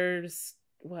there's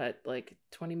what, like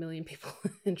 20 million people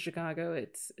in Chicago.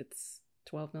 It's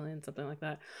 12 million, something like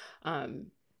that.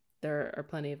 There are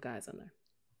plenty of guys on there.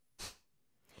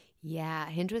 yeah,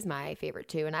 Hinge was my favorite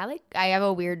too, and I have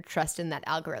a weird trust in that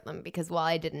algorithm because while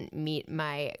I didn't meet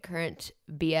my current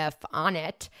BF on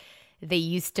it, they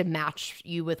used to match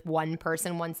you with one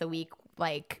person once a week,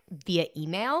 like via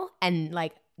email, and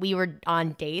like we were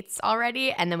on dates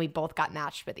already, and then we both got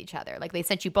matched with each other. Like they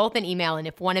sent you both an email, and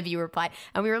if one of you replied,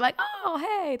 and we were like, oh,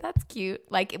 hey, that's cute.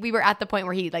 Like we were at the point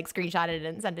where he like screenshotted it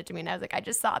and sent it to me, and I was like, I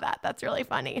just saw that. That's really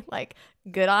funny. Like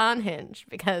good on Hinge,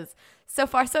 because so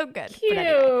far so good. Cute. But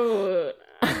anyway.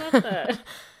 I love that.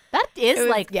 That is It was-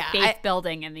 like yeah, faith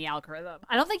building in the algorithm.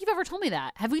 I don't think you've ever told me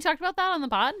that. Have we talked about that on the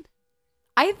pod?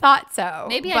 I thought so.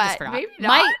 Maybe I but just forgot. Maybe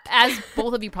not. As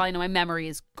both of you probably know, my memory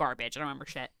is garbage. I don't remember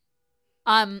shit.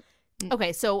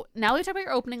 Okay, so now we talk about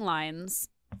your opening lines.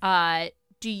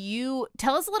 Do you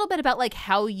tell us a little bit about like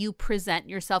how you present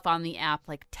yourself on the app,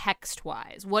 like text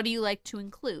wise? What do you like to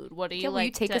include? What do you Yeah, will like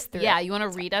you take to, us through Yeah, it? you want to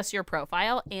read us your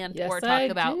profile and Yes, or talk I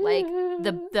about do. like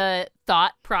the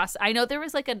thought process. I know there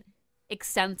was like an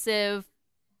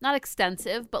not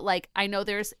extensive, but like I know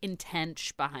there's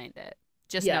intent behind it.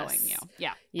 Just Yes. knowing you.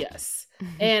 Yeah. Yes.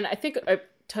 And I think I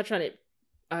touched on it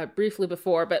briefly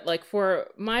before, but like for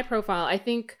my profile, I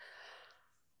think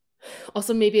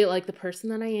also maybe like the person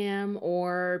that I am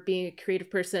or being a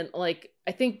creative person, like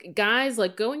I think guys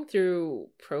like going through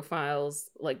profiles,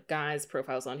 like guys'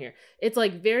 profiles on here, it's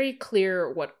like very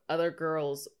clear what other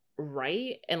girls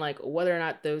write and like whether or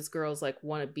not those girls like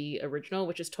want to be original,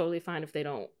 which is totally fine if they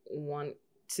don't want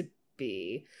to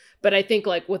be. But I think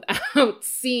like without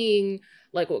seeing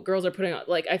like what girls are putting on,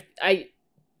 like I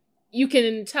you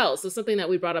can tell. So something that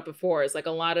we brought up before is like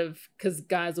a lot of, because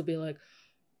guys will be like,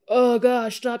 oh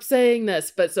gosh, stop saying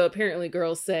this. But so apparently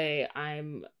girls say,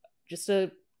 I'm just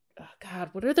oh God,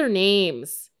 what are their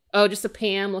names? Oh, just a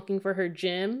Pam looking for her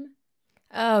gym.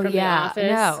 Oh From The yeah. Office.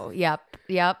 No.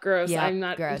 Yep. Gross. Yep, I'm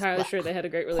not gross. entirely sure they had a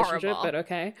great relationship, Horrible. but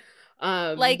okay.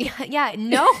 Like Yeah.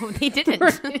 No, they didn't.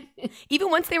 Even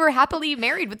once they were happily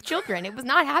married with children, it was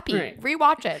not happy. Right.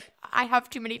 Rewatch it. I have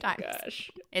too many times.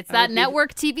 gosh. it's I that would be-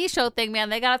 network TV show thing, man.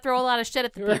 They got to throw a lot of shit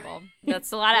at the Right. people.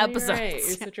 That's a lot of You're episodes. right.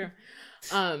 You're so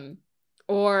true.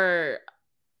 Or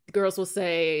girls will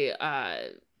say,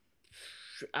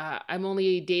 I'm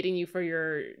only dating you for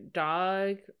your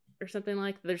dog or something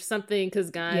like that. There's something, because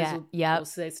guys Yeah, will, yep. will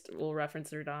say will reference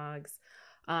their dogs.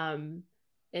 And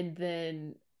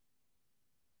then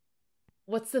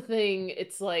what's the thing?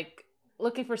 It's like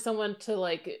looking for someone to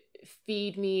like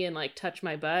feed me and like touch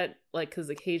my butt, like because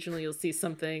occasionally you'll see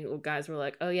something well, guys were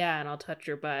like, oh yeah, and I'll touch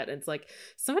your butt, and it's like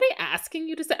somebody asking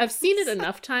you to say. I've seen it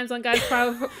enough times on guys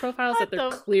profiles that What they're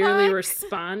the clearly fuck?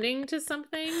 responding to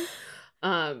something,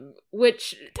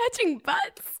 which Touching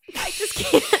butts. I just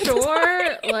can't.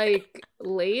 sure, like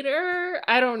later,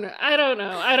 I don't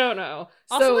know.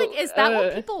 Also, So, like, is that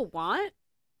what people want?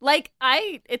 Like,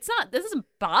 this doesn't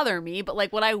bother me, but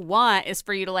like what I want is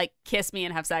for you to like kiss me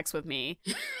and have sex with me.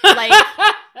 Like,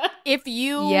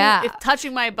 if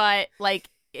touching my butt, like,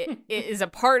 it is a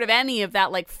part of any of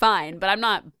that, like, fine, but I'm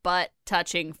not butt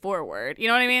touching forward. You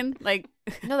know what I mean? Like,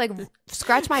 no, like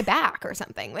scratch my back or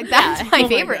something. Like, that's my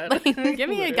favorite. My like, give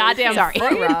me a goddamn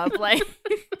foot rub. Like,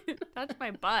 touch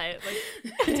my butt.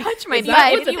 Like, touch my Is butt.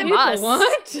 that what the you people must.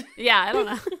 want? Yeah, I don't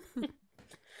know.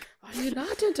 Are you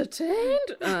not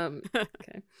entertained?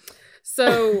 Okay.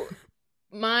 So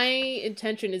my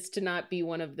intention is to not be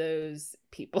one of those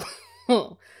people,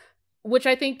 which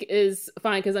I think is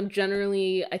fine because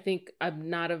I think I'm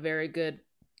not a very good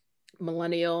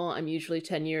millennial. I'm usually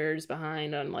 10 years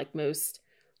behind on like most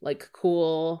like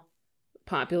cool,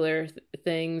 popular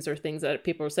things or things that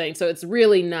people are saying. So it's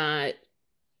really not,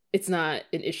 it's not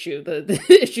an issue. The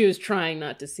issue is trying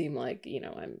not to seem like,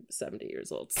 I'm 70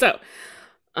 years old. So,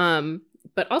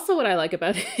 but also what I like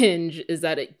about Hinge is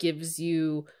that it gives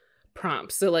you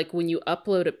prompts. So like when you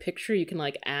upload a picture, you can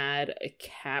like add a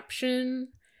caption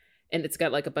and it's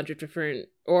got like a bunch of different,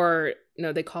 or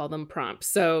no, they call them prompts.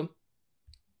 So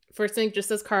first thing just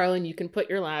says Carlin, you can put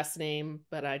your last name,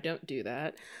 but I don't do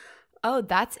that. Oh,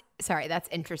 that's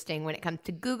interesting. When it comes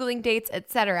to Googling dates,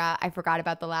 etc., I forgot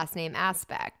about the last name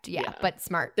aspect. Yeah, but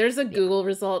smart. There's a Google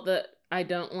result that I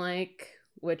don't like,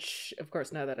 which, of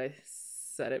course, now that I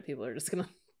said it, people are just going to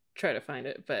try to find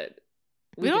it. But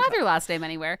we don't have your last name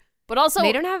anywhere. But also,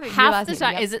 they don't have half the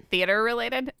time, is it theater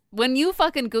related? When you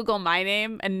fucking Google my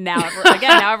name, and now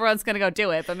everyone's going to go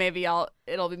do it, but maybe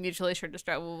it'll be mutually assured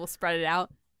we'll spread it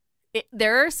out.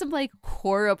 There are some like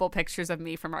horrible pictures of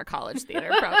me from our college theater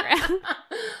program.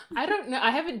 I don't know.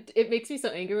 It makes me so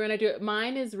angry when I do it.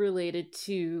 Mine is related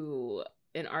to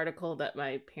an article that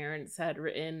my parents had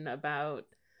written about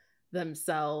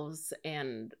themselves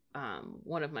and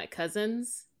one of my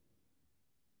cousins.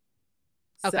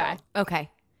 Okay.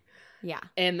 Yeah.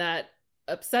 And that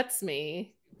upsets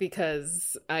me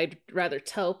because I'd rather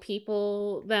tell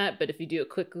people that, but if you do a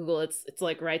quick Google, it's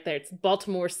like right there. It's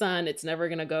Baltimore Sun. It's never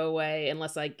going to go away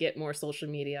unless I get more social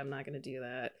media. I'm not going to do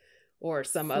that. Or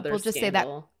some other we'll just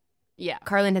scandal. Say that, yeah,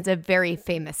 Carlin has a very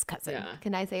famous cousin. Yeah.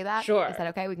 Can I say that? Sure. Is that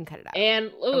okay? We can cut it out.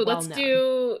 And let's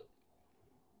do...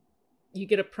 You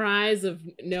get a prize of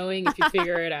knowing if you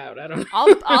figure it out. I don't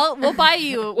know. We'll buy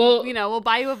you. Well, we'll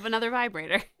buy you another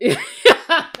vibrator. we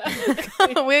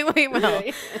will.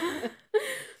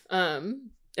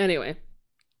 Anyway.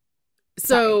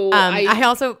 So I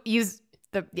also use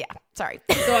sorry.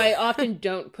 So I often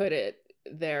don't put it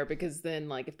there because then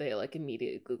like if they like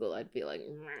immediately Google, I'd be like,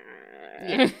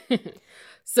 yeah.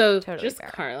 So totally just fair.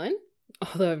 Carlin.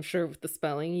 Although I'm sure with the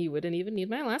spelling, you wouldn't even need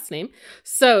my last name.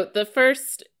 So the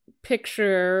first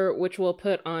picture, which we'll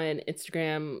put on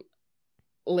Instagram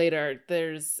later,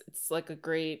 it's like a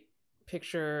great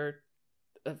picture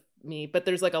of me, but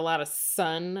there's like a lot of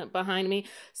sun behind me.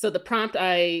 So the prompt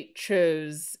I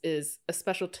chose is a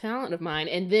special talent of mine.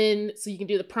 And then, so you can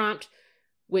do the prompt,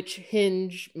 which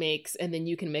Hinge makes, and then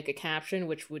you can make a caption,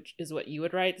 which is what you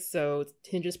would write. So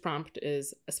Hinge's prompt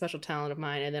is a special talent of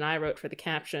mine. And then I wrote for the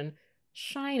caption,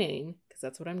 shining, because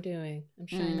that's what I'm doing. I'm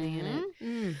shining in it.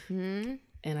 Mm-hmm.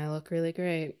 And I look really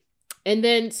great. And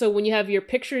then, so when you have your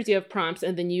pictures, you have prompts,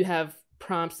 and then you have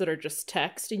prompts that are just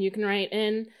text and you can write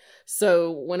in.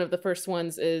 So one of the first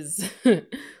ones is, the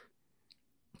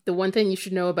one thing you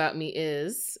should know about me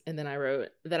is, and then I wrote,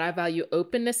 that I value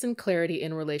openness and clarity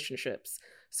in relationships.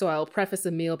 So I'll preface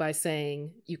a meal by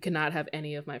saying, you cannot have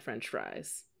any of my French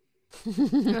fries.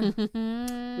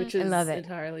 Which is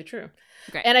entirely true.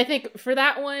 Great. And I think for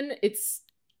that one, it's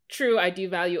true. I do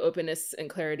value openness and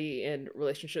clarity in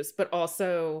relationships, but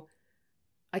also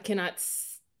I cannot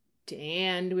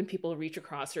stand when people reach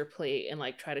across your plate and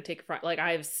like try to take like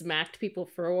I've smacked people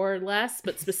for less,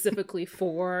 but specifically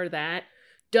for that.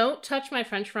 Don't touch my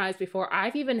French fries before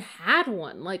I've even had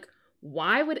one. Like,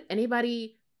 why would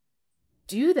anybody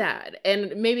do that?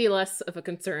 And maybe less of a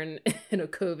concern in a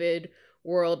COVID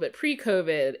world, but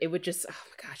pre-COVID, it would just, oh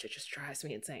my gosh, it just drives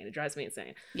me insane. It drives me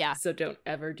insane. Yeah. So don't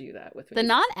ever do that with me. The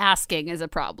not asking is a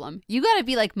problem. You got to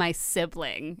be like my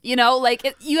sibling,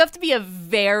 like you have to be a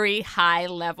very high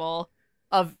level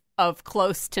of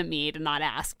close to me to not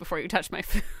ask before you touch my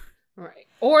food. Right.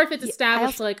 Or if it's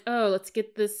established like, oh, let's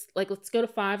get this, like, let's go to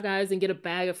Five Guys and get a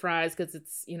bag of fries because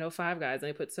it's, Five Guys and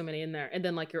they put so many in there. And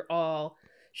then like you're all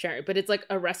sharing, but it's like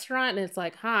a restaurant and it's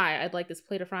like, hi, I'd like this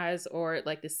plate of fries or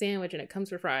like this sandwich and it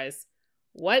comes with fries.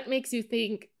 What makes you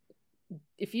think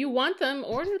if you want them,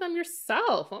 order them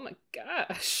yourself? Oh my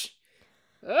gosh.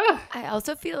 Ugh. I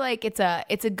also feel like it's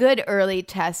a good early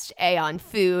test on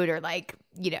food or like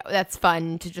that's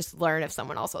fun to just learn if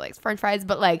someone also likes French fries.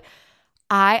 But like,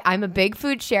 I'm a big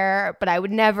food sharer, but I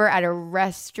would never at a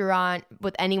restaurant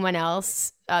with anyone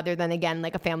else other than, again,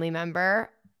 like a family member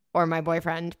or my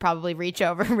boyfriend probably reach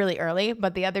over really early.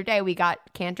 But the other day we got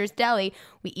Cantor's Deli.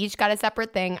 We each got a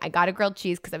separate thing. I got a grilled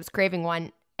cheese because I was craving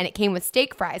one, and it came with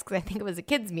steak fries because I think it was a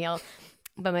kid's meal.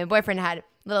 But my boyfriend had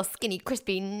little skinny,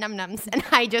 crispy num-nums,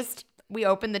 and we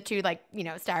opened the two, like,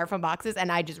 styrofoam boxes,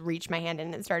 and I just reached my hand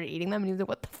in and started eating them. And he was like,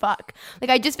 what the fuck? Like,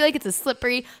 I just feel like it's a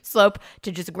slippery slope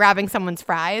to just grabbing someone's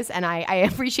fries. And I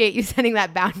appreciate you setting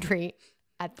that boundary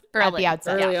at the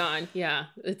outset. Early on, yeah.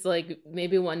 It's like,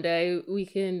 maybe one day we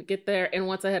can get there. And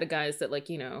once I had a guy that, like,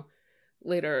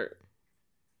 later,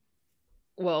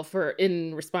 well,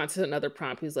 in response to another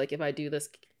prompt, he was like, if I do this,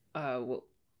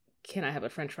 can I have a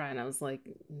French fry? And I was like,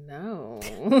 no.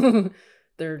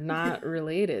 They're not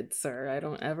related, sir. I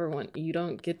don't ever you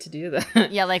don't get to do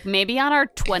that. Yeah, like maybe on our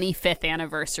 25th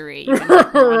anniversary.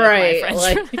 Right.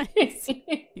 Right.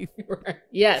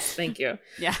 Yes, thank you.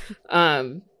 Yeah.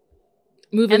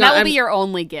 Moving and that on. will be your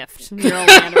only gift. Your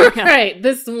only anniversary. Right.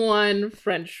 This one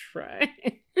French fry.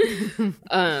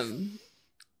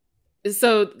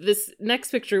 So this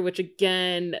next picture, which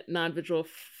again, non-visual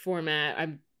format,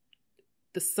 I'm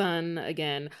the sun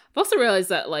again. I've also realized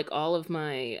that like all of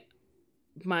my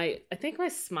I think my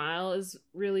smile is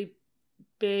really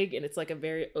big, and it's like a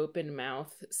very open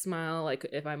mouth smile, like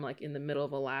if I'm like in the middle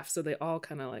of a laugh, so they all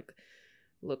kind of like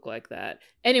look like that.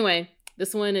 Anyway,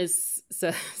 this one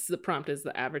says the prompt is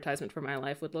the advertisement for my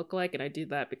life would look like, and I do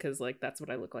that because like that's what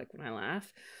I look like when I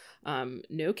laugh.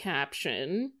 No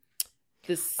caption.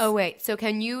 Oh wait, so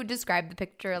can you describe the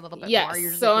picture a little bit more? You're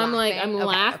Yes, just, so like, I'm laughing? I'm okay,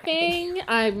 laughing. Okay.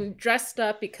 I'm dressed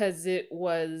up because it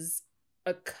was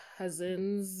a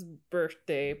cousin's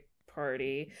birthday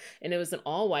party, and it was an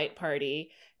all-white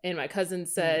party, and my cousin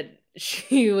said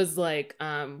she was like,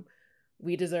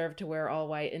 we deserve to wear all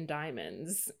white and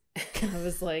diamonds. And I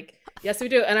was like, yes we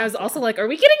do. And I was also like, are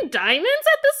we getting diamonds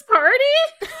at this party?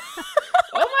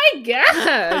 Oh my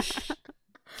gosh.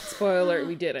 Spoiler alert,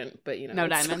 we didn't, but no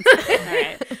diamonds. All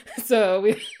right. So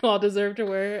we all deserve to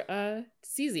wear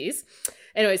CZs.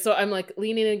 Anyway, so I'm like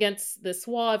leaning against this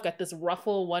wall. I've got this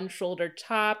ruffle, one shoulder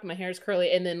top. My hair's curly,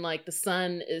 and then like the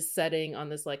sun is setting on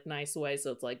this like nice way,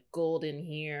 so it's like golden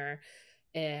here,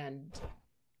 and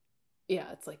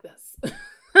yeah, it's like this.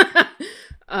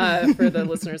 For the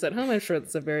listeners at home, I'm sure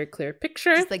it's a very clear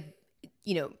picture. Just like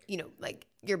like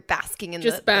you're basking in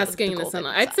basking in the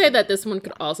sunlight. I'd say that this one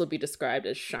could also be described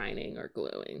as shining or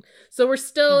glowing. So we're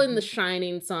still in the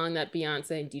Shining song, that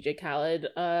Beyonce and DJ Khaled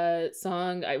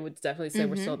song. I would definitely say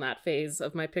we're still in that phase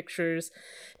of my pictures.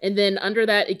 And then under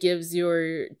that, it gives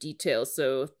your details.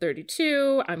 So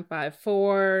 32, I'm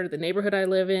 5'4", the neighborhood I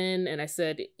live in. And I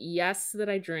said, yes, that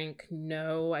I drink.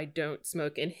 No, I don't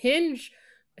smoke. And Hinge,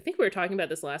 I think we were talking about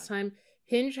this last time.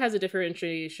 Hinge has a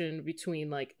differentiation between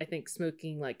like, I think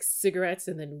smoking like cigarettes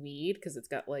and then weed, because it's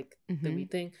got like the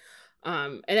weed thing.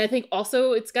 And I think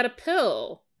also it's got a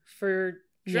pill for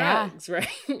drugs, right?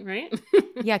 Right?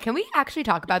 Yeah, can we actually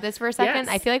talk about this for a second? Yes.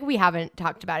 I feel like we haven't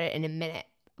talked about it in a minute.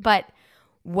 But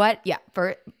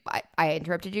I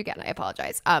interrupted you again. I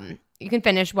apologize. You can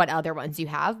finish what other ones you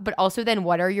have, but also then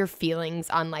what are your feelings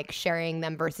on like sharing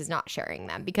them versus not sharing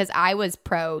them? Because I was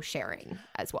pro sharing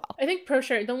as well. I think pro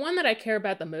sharing, the one that I care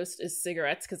about the most is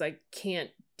cigarettes, because I can't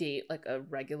date like a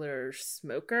regular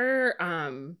smoker.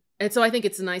 And so I think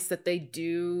it's nice that they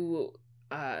do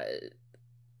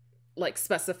like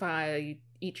specify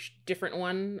each different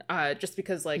one, just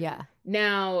because like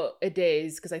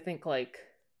nowadays, because I think like,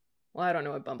 well, I don't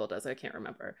know what Bumble does. I can't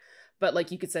remember. But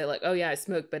like you could say like, oh yeah, I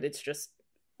smoke, but it's just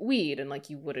weed, and like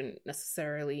you wouldn't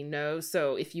necessarily know.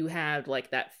 So if you had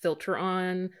like that filter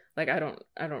on, like I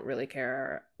don't really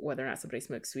care whether or not somebody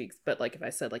smokes weeds. But like if I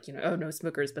said like, oh, no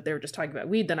smokers, but they were just talking about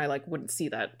weed, then I like wouldn't see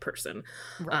that person.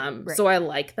 Right. So I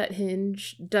like that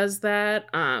Hinge does that.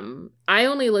 I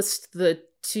only list the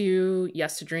 2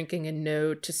 yes to drinking and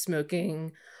no to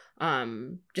smoking.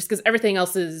 Just because everything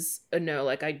else is a no.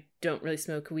 Like I don't really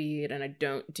smoke weed and I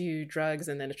don't do drugs,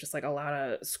 and then it's just like a lot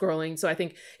of scrolling. So I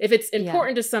think if it's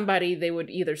important to somebody, they would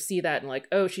either see that and like,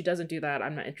 oh, she doesn't do that,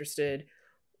 I'm not interested,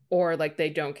 or like they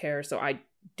don't care, so I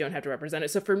don't have to represent it.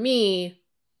 So for me,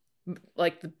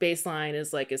 like the baseline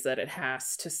is that it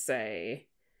has to say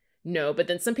no. But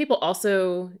then some people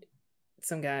also,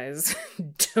 some guys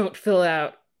don't fill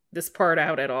out this part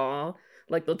out at all.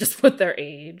 Like they'll just put their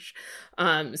age.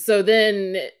 So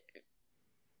then,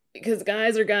 because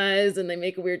guys are guys and they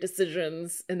make weird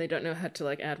decisions and they don't know how to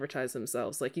like advertise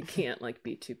themselves. Like you can't like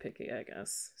be too picky, I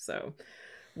guess. So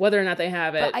whether or not they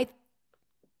have it.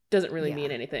 doesn't really mean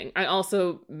anything. I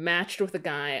also matched with a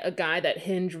guy that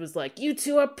Hinge was like, you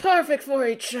two are perfect for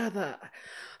each other.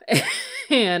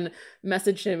 And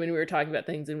messaged him, and we were talking about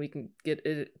things, and we can get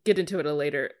into it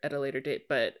at a later date.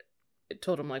 But I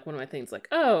told him like one of my things, like,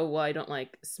 oh, well, I don't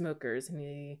like smokers, and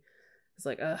he was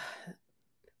like, ugh,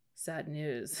 sad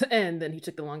news. And then he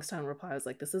took the longest time to reply. I was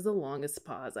like, this is the longest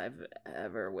pause I've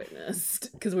ever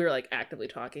witnessed, because we were like actively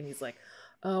talking. He's like,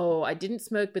 oh, I didn't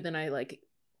smoke, but then I like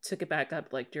took it back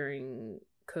up like during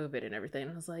COVID and everything.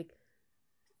 And I was like,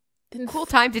 cool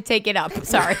time to take it up.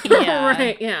 Sorry. Yeah.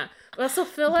 Right, yeah. But also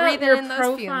fill out Breathing your in those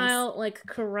profile like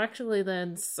correctly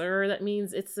then, sir. That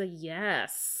means it's a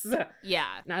yes. Yeah.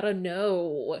 Not a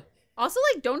no. Also,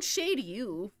 like, don't shade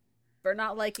you for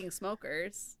not liking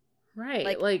smokers.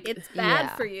 Right. Like it's bad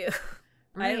Yeah. for you.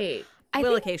 Right. I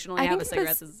will occasionally have a think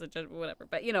cigarette, this- as a whatever.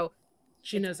 But, you know,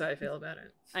 She knows how I feel about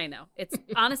it. I know. It's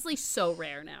honestly so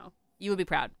rare now. You would be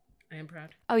proud. I am proud.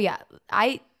 Oh yeah,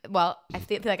 I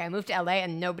feel like I moved to LA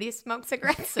and nobody smokes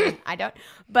cigarettes, so I don't.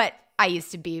 But I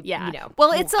used to be, Yeah. you know.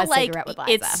 Well, it's a like, cigarette with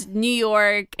Liza. it's New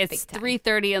York. It's Big time.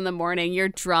 3:30 in the morning. You're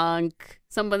drunk.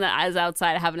 Someone that is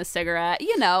outside having a cigarette.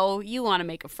 You know, you want to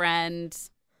make a friend.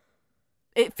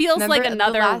 It feels Remember like the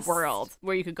another last- world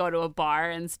where you could go to a bar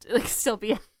and still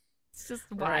be. It's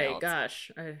just wild. Right, gosh.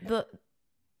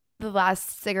 the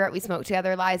last cigarette we smoked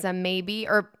together, Liza, maybe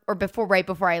or right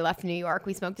before I left New York,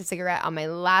 we smoked a cigarette on my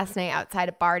last night outside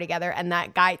a bar together, and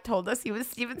that guy told us he was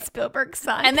Steven Spielberg's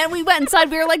son. And then we went inside.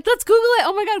 We were like, let's Google it.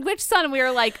 Oh my God, which son? And we were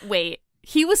like, wait,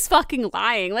 he was fucking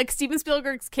lying. Like, Steven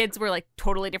Spielberg's kids were like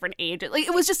totally different ages. Like,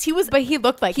 it was just, but he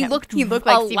looked like he him. looked like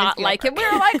a Steven lot like him.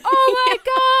 Spielberg. We were like, oh my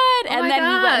God. Oh And my then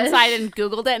we went gosh. inside and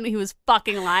Googled it, and he was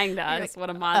fucking lying to us. like,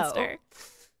 What a monster.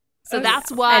 So Oh,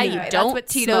 that's yeah. why Anyway, you that's don't what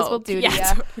Tito's will smoke. do to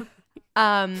Yeah.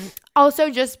 ya. Also,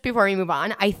 just before we move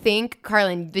on, I think,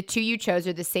 Carlin, the two you chose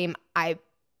are the same I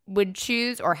would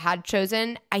choose or had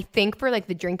chosen. I think for like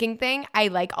the drinking thing, I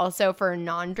like also for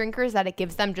non-drinkers that it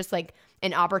gives them just like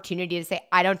an opportunity to say,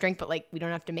 I don't drink, but like we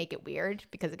don't have to make it weird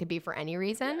because it could be for any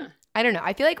reason. Yeah. I don't know.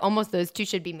 I feel like almost those two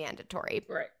should be mandatory,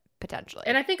 Right. potentially.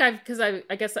 And I think I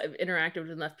guess I've interacted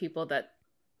with enough people that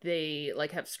they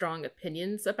like have strong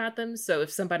opinions about them. So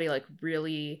if somebody like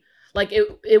really like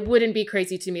it wouldn't be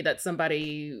crazy to me that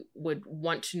somebody would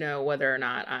want to know whether or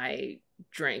not I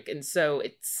drink. And so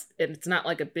it's not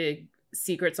like a big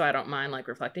secret, so I don't mind like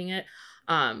reflecting it.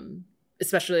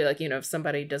 Especially like, you know, if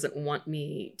somebody doesn't want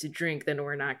me to drink, then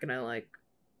we're not gonna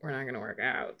work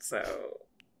out. So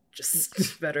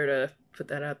just better to put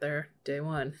that out there day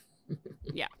one.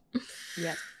 Yep.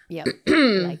 I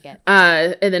like it.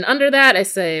 And then under that, I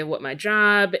say what my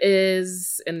job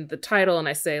is in the title, and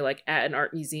I say like at an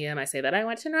art museum. I say that I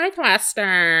went to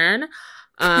Northwestern,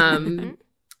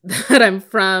 that I'm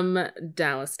from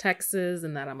Dallas, Texas,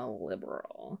 and that I'm a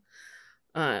liberal.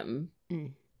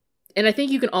 And I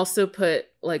think you can also put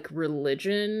like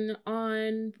religion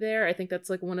on there. I think that's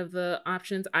like one of the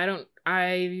options.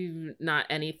 I'm not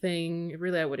anything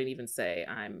really. I wouldn't even say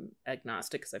I'm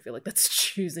agnostic because I feel like that's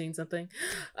choosing something.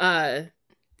 And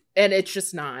it's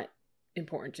just not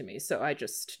important to me. So I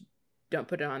just don't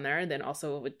put it on there. And then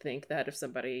also would think that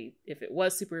if it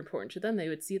was super important to them, they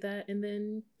would see that and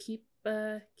then keep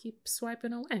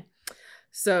swiping away.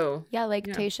 So Yeah, like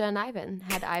Tasha and Ivan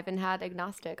had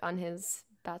agnostic on his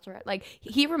bachelorette. Like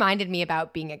he reminded me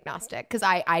about being agnostic because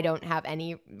I don't have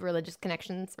any religious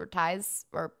connections or ties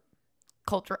or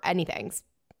culture anything.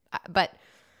 But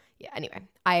yeah, anyway,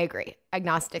 I agree.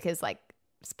 Agnostic is like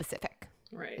specific,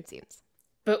 right. it seems.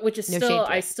 But which is No still, shade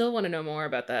to I it. still want to know more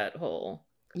about that whole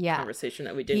conversation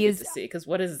that we didn't He get is- to see. Because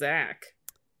what is Zach?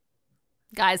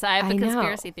 Guys, I have I a know.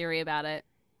 conspiracy theory about it.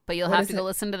 But you'll What have is to go it?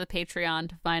 listen to the Patreon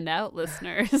to find out,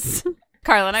 listeners.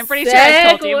 Carlin, I'm pretty sure I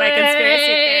told you my conspiracy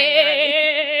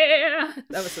theory.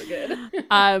 That was so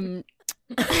good.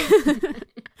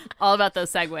 All about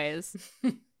those segues.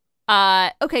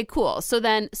 Okay, cool. So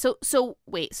then, so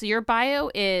wait. So your bio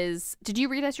is? Did you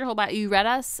read us your whole bio? You read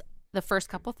us the first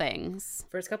couple things.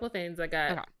 First couple of things, I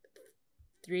got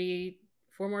Okay.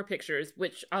 4 more pictures,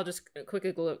 which I'll just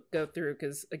quickly go through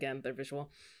because again, they're visual.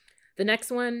 The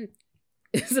next one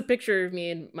is a picture of me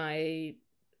and my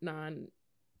non-known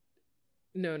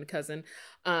cousin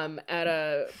at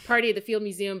a party at the Field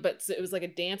Museum, but it was like a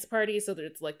dance party, so that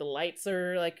it's like the lights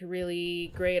are like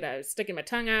really great. I was sticking my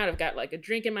tongue out. I've got like a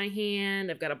drink in my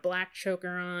hand. I've got a black choker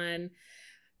on,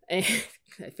 and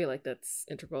I feel like that's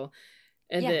integral.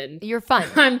 And then you're fun.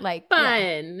 I'm like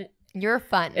fun. yeah, you're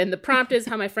fun. And the prompt is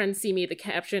how my friends see me. The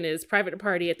caption is private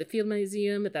party at the Field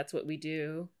Museum. That's what we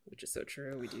do, which which is so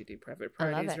true. We do private I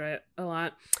love parties, it. right? A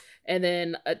lot. And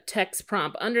then a text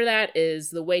prompt under that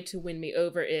is the way to win me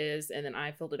over is, and then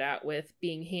I filled it out with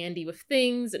being handy with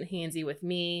things and handsy with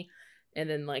me. And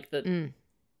then like the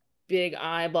big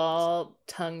eyeball,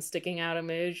 tongue sticking out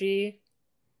emoji.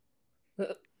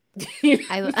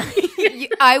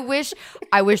 I wish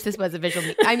this was a visual.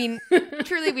 I mean,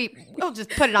 truly, we'll just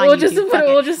put it on YouTube.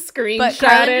 We'll just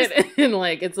screenshot it, and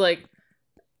like it's like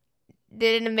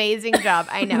did an amazing job.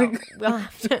 I know. We'll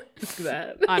have to.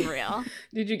 That. Unreal.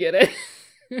 Did you get it?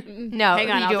 No, hang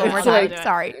on. you do I'll it one more do it. time.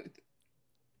 Sorry.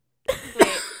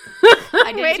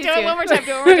 I did Wait, too do it soon. one more time.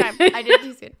 Do it one more time. I did it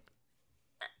too soon.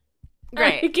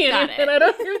 Great. I can't Got even. it. I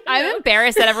don't even I'm know.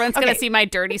 embarrassed that everyone's Okay. gonna see my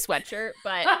dirty sweatshirt,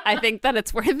 but I think that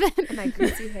it's worth it. My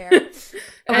greasy hair. Okay.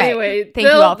 Anyway, Thank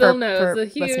you all Bill for knows a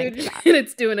listening huge, to that. and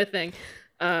it's doing a thing.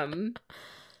 And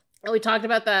we talked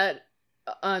about that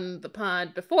on the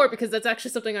pod before because that's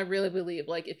actually something I really believe.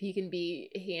 Like, if he can be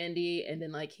handy and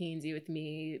then like handsy with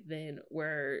me, then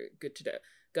we're good to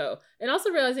go. And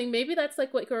also realizing maybe that's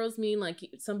like what girls mean, like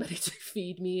somebody to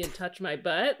feed me and touch my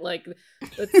butt. Like,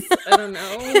 that's, I don't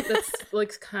know. That's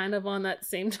like kind of on that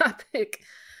same topic.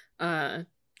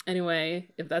 Anyway,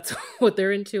 if that's what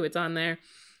they're into, it's on there.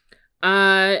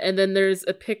 And then there's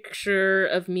a picture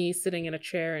of me sitting in a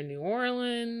chair in New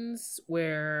Orleans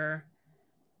where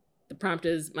the prompt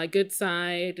is my good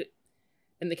side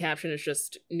and the caption is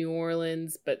just New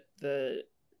Orleans, but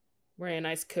wearing a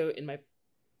nice coat and my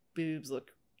boobs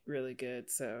look really good.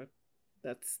 So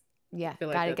that's, Yeah, I feel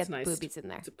like gotta that's get the nice boobies in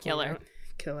there. to point Killer. out.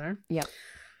 Killer. Yep.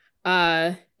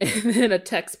 And then a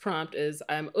text prompt is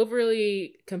I'm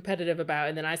overly competitive about,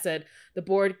 and then I said the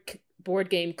board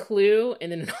game Clue,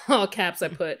 and then in all caps I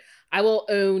put I will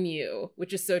own you,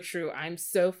 which is so true. I'm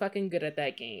so fucking good at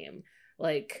that game.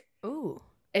 Like, Ooh.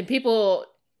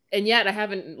 and yet I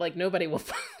haven't, like, nobody will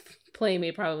play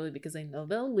me probably because I know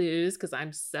they'll lose because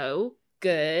I'm so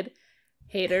good.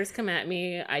 Haters come at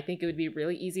me. I think it would be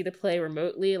really easy to play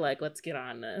remotely. Like, let's get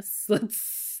on this.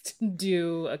 Let's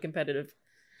do a competitive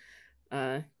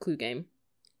Clue game.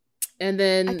 And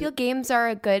then I feel games are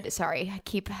a good. Sorry, I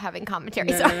keep having commentary.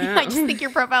 No, Sorry, no. I just think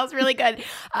your profile is really good.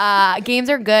 Games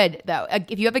are good though.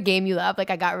 If you have a game you love, like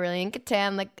I got really into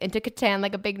Catan,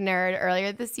 like a big nerd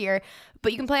earlier this year.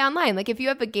 But you can play online. Like if you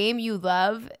have a game you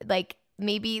love, like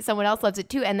maybe someone else loves it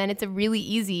too, and then it's a really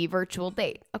easy virtual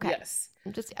date. Okay, yes.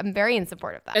 I'm very in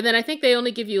support of that. And then I think they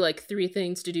only give you like 3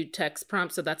 things to do text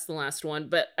prompts, so that's the last one.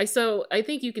 But I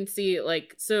think you can see,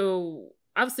 like, so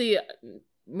obviously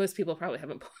most people probably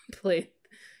haven't played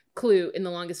Clue in the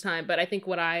longest time, but I think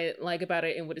what I like about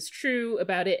it and what is true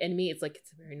about it, and me, it's like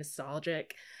it's very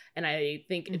nostalgic, and I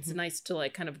think it's nice to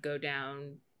like kind of go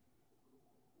down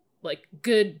like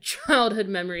good childhood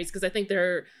memories because I think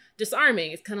they're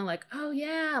disarming. It's kind of like, oh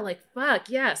yeah, like fuck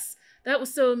yes, that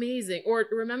was so amazing. Or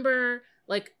remember,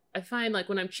 like I find like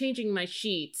when I'm changing my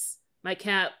sheets, my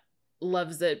cat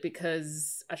loves it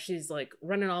because she's like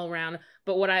running all around.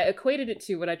 But what I equated it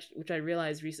to, which I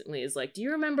realized recently, is like, do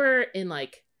you remember in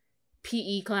like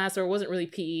PE class, or it wasn't really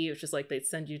PE, it was just like they'd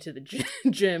send you to the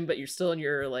gym, but you're still in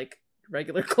your like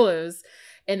regular clothes,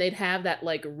 and they'd have that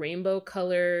like rainbow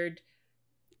colored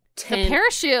tent, The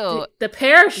parachute. the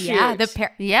parachute, Yeah,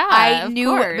 Yeah, I of knew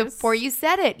course. before you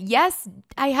said it. Yes,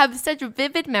 I have such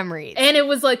vivid memories. and it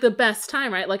was like the best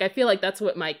time, right? Like I feel like that's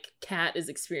what my cat is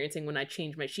experiencing when I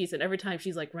change my sheets, and every time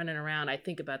she's like running around, I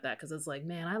think about that because it's like,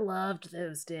 man, I loved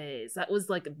those days. That was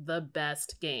like the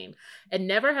best game. And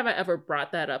never have I ever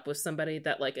brought that up with somebody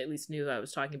that like at least knew I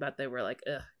was talking about. They were like,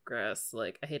 ugh, gross,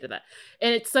 like I hated that.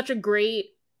 And it's such a great,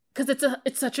 because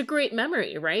it's such a great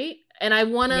memory, right? And I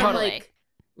want to Totally. like,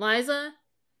 Liza,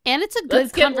 And it's a good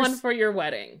let's get one for your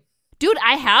wedding. Dude,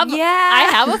 I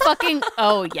have a fucking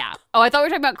oh yeah. Oh, I thought we were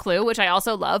talking about Clue, which I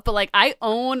also love, but like I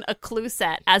own a Clue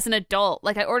set as an adult.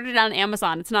 Like I ordered it on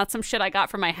Amazon. It's not some shit I got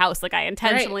from my house. Like I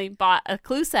intentionally bought a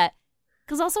Clue set.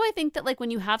 Because also I think that like when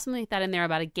you have something like that in there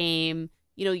about a game,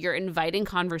 you know, you're inviting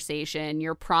conversation,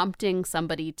 you're prompting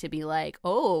somebody to be like,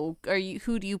 oh, are you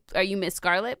Miss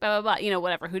Scarlet? Blah blah blah. You know,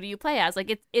 whatever. Who do you play as?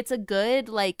 Like it's a good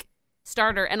like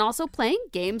starter. And also playing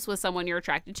games with someone you're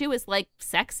attracted to is like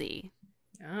sexy.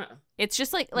 Yeah. It's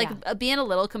just like being a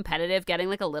little competitive, getting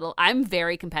like a little. I'm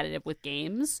very competitive with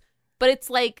games, but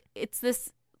it's like it's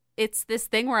this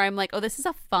thing where I'm like, oh, this is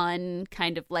a fun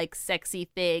kind of like sexy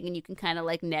thing, and you can kind of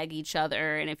like neg each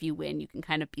other, and if you win, you can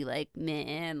kind of be like,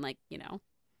 man, like, you know.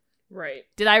 Right.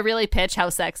 Did I really pitch how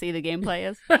sexy the gameplay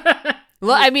is?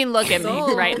 Well, I mean, look at me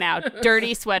Sold. right now,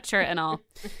 dirty sweatshirt and all.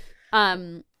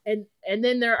 And and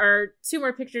then there are 2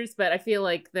 more pictures, but I feel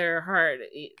like they're hard.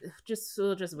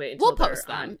 We'll just wait until We'll post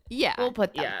they're on. them. Yeah. We'll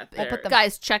put them. Yeah, We'll put them.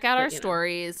 Guys, check out our But, you know.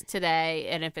 stories today,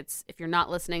 and if you're not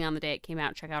listening on the day it came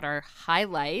out, check out our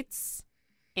highlights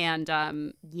and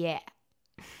Yeah.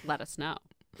 let us know.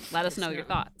 Let us know your know.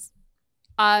 thoughts.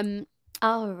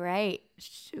 All right.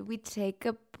 Should we take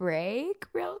a break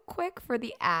real quick for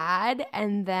the ad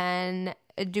and then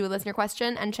do a listener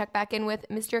question and check back in with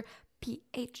Mr.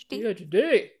 PhD? Yeah,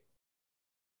 today.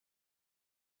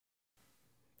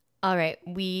 All right.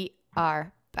 We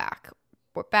are back.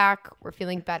 We're back. We're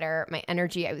feeling better. My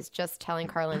energy, I was just telling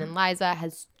Carlin and Liza,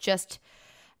 has just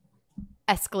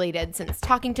escalated since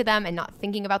talking to them and not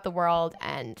thinking about the world.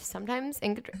 And sometimes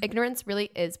ignorance really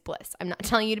is bliss. I'm not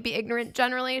telling you to be ignorant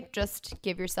generally. Just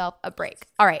give yourself a break.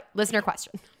 All right. Listener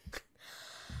question.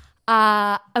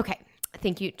 Okay.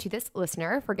 Thank you to this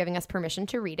listener for giving us permission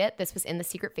to read it. This was in the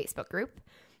secret Facebook group.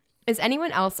 Is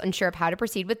anyone else unsure of how to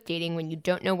proceed with dating when you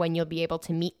don't know when you'll be able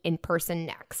to meet in person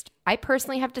next? I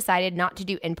personally have decided not to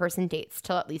do in-person dates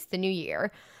till at least the new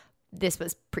year. This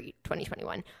was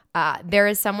pre-2021. There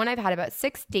is someone I've had about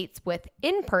 6 dates with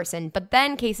in person, but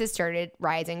then cases started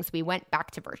rising, so we went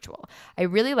back to virtual. I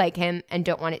really like him and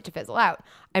don't want it to fizzle out.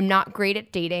 I'm not great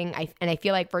at dating, and I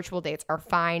feel like virtual dates are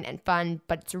fine and fun,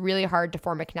 but it's really hard to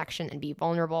form a connection and be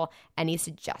vulnerable. Any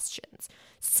suggestions?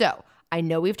 So I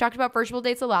know we've talked about virtual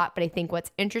dates a lot, but I think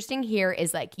what's interesting here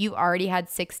is like you already had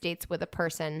 6 dates with a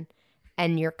person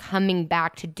and you're coming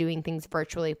back to doing things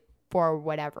virtually for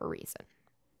whatever reason.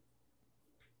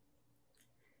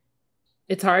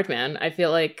 It's hard, man. I feel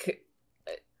like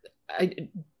I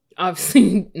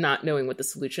obviously not knowing what the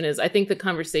solution is. I think the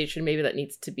conversation maybe that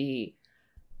needs to be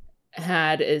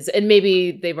had is, and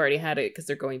maybe they've already had it because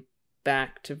they're going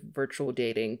back to virtual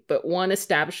dating, but one,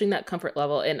 establishing that comfort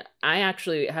level. And I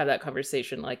actually have that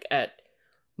conversation like at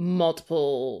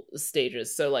multiple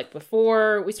stages. So like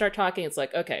before we start talking, it's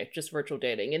like, okay, just virtual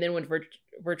dating. And then when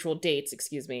virtual dates,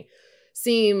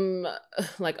 seem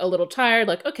like a little tired,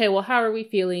 like, okay, well, how are we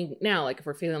feeling now? Like if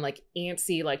we're feeling like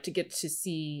antsy, like to get to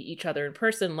see each other in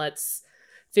person, let's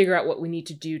figure out what we need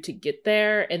to do to get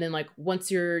there. And then like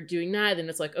once you're doing that, then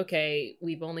it's like, okay,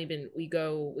 we only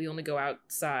go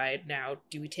outside. Now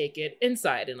do we take it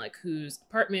inside, and like whose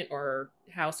apartment or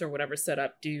house or whatever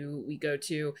setup do we go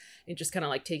to, and just kind of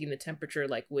like taking the temperature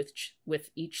like with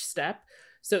each step.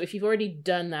 So if you've already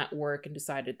done that work and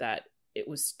decided that it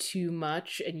was too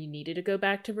much and you needed to go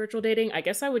back to virtual dating, I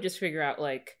guess I would just figure out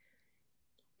like,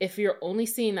 if you're only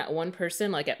seeing that one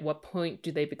person, like at what point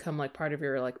do they become like part of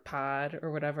your like pod or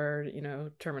whatever,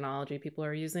 terminology people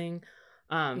are using.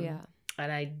 Yeah.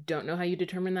 And I don't know how you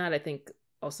determine that. I think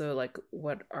also like,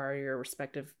 what are your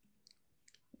respective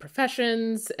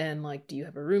professions, and like, do you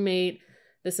have a roommate,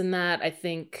 this and that.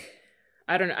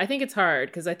 I don't know. I think it's hard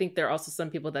because I think there are also some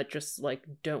people that just like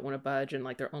don't want to budge and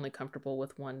like they're only comfortable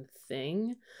with one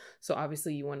thing. So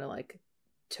obviously you want to like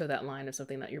toe that line of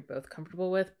something that you're both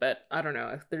comfortable with. But I don't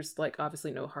know. There's like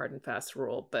obviously no hard and fast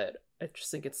rule, but I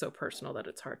just think it's so personal that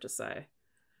it's hard to say.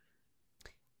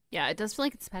 Yeah, it does feel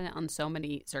like it's dependent on so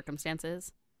many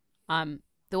circumstances. The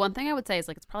one thing I would say is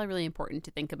like it's probably really important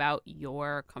to think about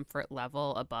your comfort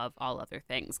level above all other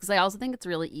things, because I also think it's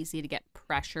really easy to get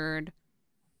pressured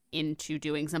into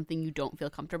doing something you don't feel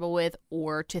comfortable with,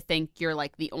 or to think you're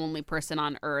like the only person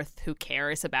on earth who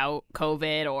cares about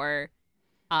COVID, or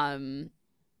I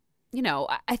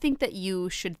think that you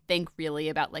should think really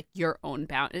about like your own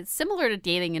boundaries. It's similar to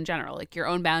dating in general, like your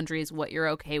own boundaries, what you're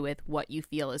okay with, what you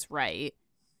feel is right,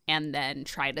 and then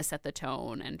try to set the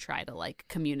tone and try to like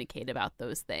communicate about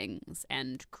those things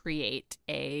and create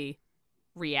a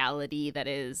reality that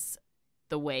is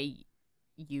the way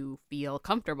you feel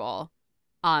comfortable.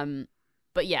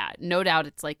 But yeah, no doubt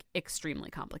it's like extremely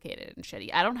complicated and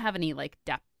shitty. I don't have any like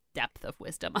depth of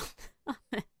wisdom on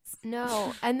this.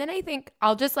 No. And then I think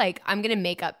I'll just like, I'm going to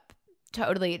make up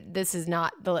totally, this is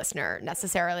not the listener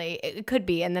necessarily. It could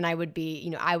be, and then I would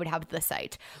be, I would have the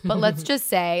site. But let's just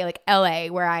say like LA,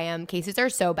 where I am, cases are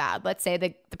so bad. Let's say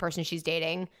the person she's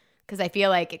dating, because I feel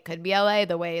like it could be LA,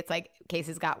 the way it's like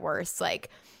cases got worse. Like,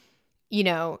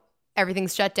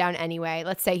 everything's shut down anyway.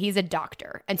 Let's say he's a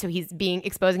doctor, and so he's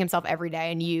exposing himself every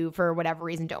day, and you, for whatever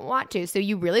reason, don't want to. So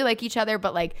you really like each other,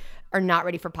 but like are not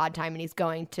ready for pod time, and he's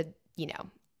going to,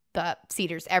 the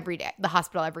Cedars every day, the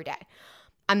hospital every day.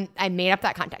 I made up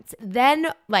that context. Then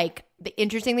like the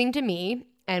interesting thing to me,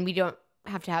 and we don't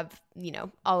have to have,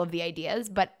 all of the ideas,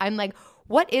 but I'm like,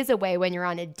 what is a way when you're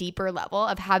on a deeper level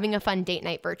of having a fun date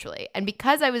night virtually? And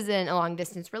because I was in a long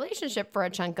distance relationship for a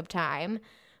chunk of time,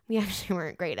 we actually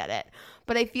weren't great at it.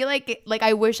 But I feel like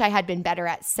I wish I had been better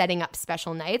at setting up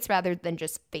special nights rather than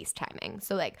just FaceTiming.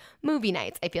 So like movie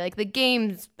nights, I feel like the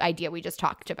games idea we just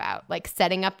talked about, like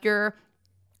setting up your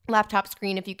laptop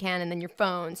screen if you can and then your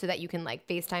phone so that you can like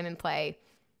FaceTime and play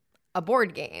a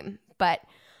board game. But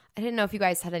I didn't know if you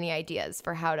guys had any ideas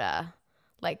for how to,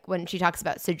 like when she talks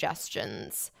about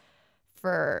suggestions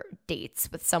for dates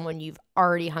with someone you've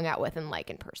already hung out with and like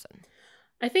in person.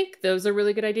 I think those are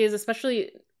really good ideas,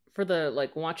 especially for the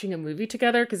like watching a movie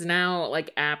together, because now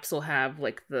like apps will have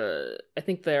like I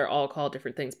think they're all called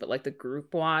different things, but like the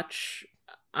group watch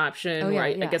option where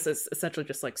I guess it's essentially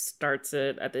just like starts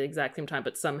it at the exact same time,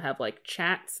 but some have like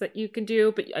chats that you can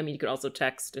do, but I mean you could also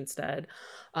text instead.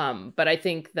 But I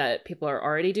think that people are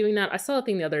already doing that. I saw a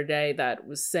thing the other day that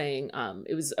was saying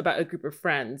it was about a group of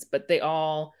friends, but they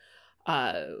all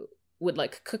would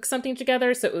like cook something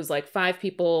together. So it was like 5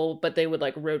 people, but they would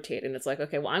like rotate. And it's like,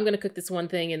 okay, well, I'm going to cook this one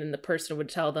thing. And then the person would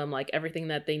tell them like everything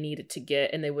that they needed to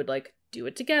get, and they would like do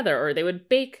it together, or they would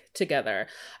bake together.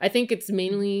 I think it's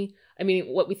mainly, I mean,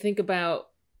 what we think about,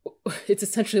 it's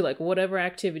essentially like whatever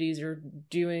activities you're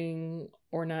doing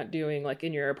or not doing, like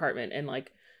in your apartment, and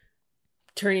like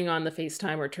turning on the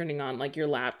FaceTime or turning on like your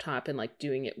laptop and like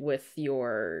doing it with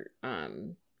your,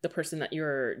 the person that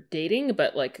you're dating,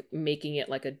 but like making it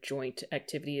like a joint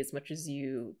activity as much as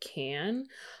you can.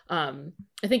 I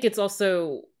think it's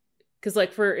also because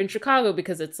like in Chicago,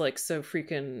 because it's like so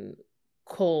freaking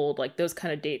cold, like those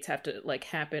kind of dates have to like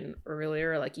happen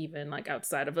earlier, like even like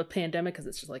outside of a pandemic, because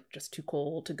it's just too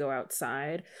cold to go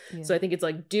outside. Yeah. So I think it's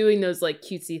like doing those like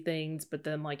cutesy things, but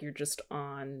then like you're just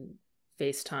on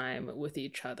FaceTime with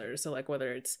each other. So like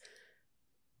whether it's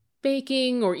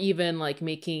baking or even like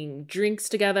making drinks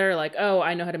together, like, oh,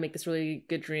 I know how to make this really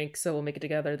good drink, so we'll make it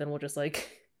together, then we'll just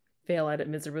like fail at it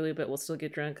miserably, but we'll still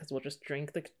get drunk because we'll just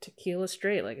drink the tequila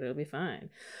straight, like it'll be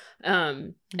fine.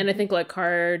 And I think like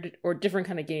card or different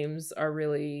kind of games are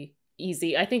really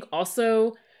easy. I think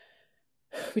also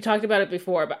we talked about it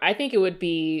before, but I think it would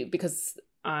be, because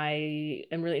I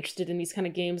am really interested in these kind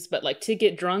of games, but like to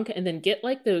get drunk and then get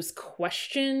like those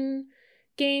question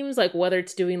games, like whether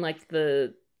it's doing like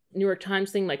the New York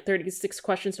Times thing, like 36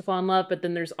 questions to fall in love, but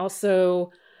then there's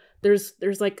also there's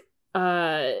like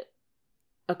a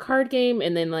card game,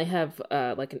 and then they have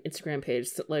like an Instagram page,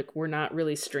 so like We're Not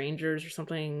Really Strangers or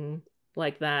something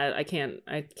like that. I can't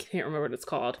remember what it's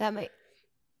called. That might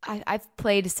I've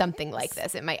played something like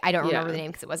this. It might, I don't remember the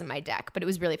name because it wasn't my deck, but it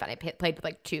was really fun. I played with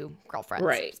like 2 girlfriends.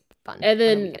 Right. Fun. And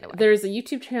then there's a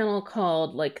YouTube channel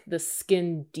called like The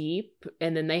Skin Deep,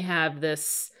 and then they have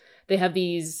these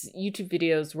YouTube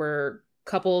videos where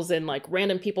couples and like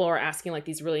random people are asking like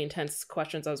these really intense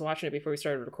questions. I was watching it before we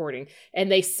started recording,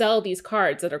 and they sell these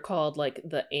cards that are called like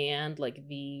the and, like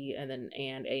V and then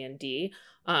and A and D.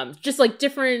 Just like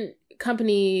different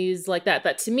companies like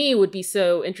that to me would be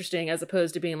so interesting, as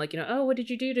opposed to being like, oh, what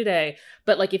did you do today?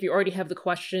 But like if you already have the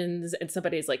questions and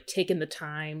somebody's like taken the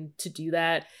time to do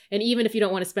that, and even if you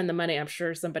don't want to spend the money, I'm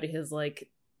sure somebody has like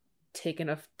taken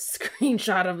a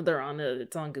screenshot of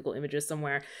it's on Google Images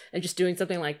somewhere, and just doing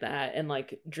something like that, and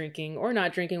like drinking or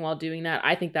not drinking while doing that.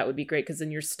 I think that would be great, because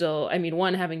then you're still, I mean,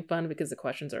 one, having fun, because the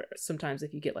questions are sometimes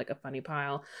if you get like a funny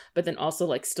pile, but then also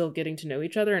like still getting to know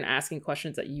each other and asking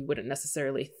questions that you wouldn't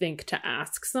necessarily think to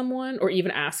ask someone or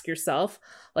even ask yourself.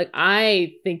 Like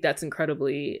I think that's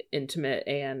incredibly intimate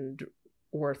and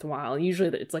worthwhile. Usually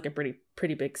it's like a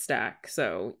pretty big stack,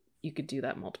 so you could do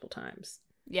that multiple times.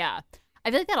 Yeah. I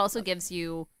feel like that also gives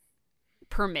you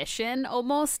permission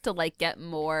almost to like get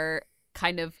more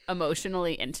kind of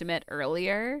emotionally intimate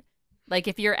earlier. Like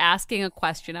if you're asking a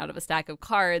question out of a stack of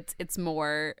cards, it's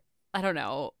more, I don't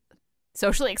know,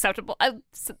 socially acceptable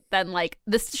than like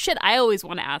this shit I always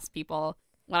want to ask people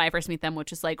when I first meet them,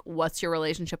 which is like, what's your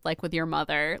relationship like with your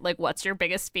mother? Like, what's your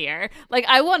biggest fear? Like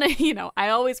I want to, I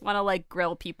always want to like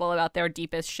grill people about their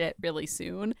deepest shit really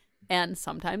soon. And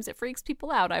sometimes it freaks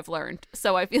people out, I've learned.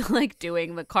 So I feel like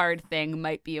doing the card thing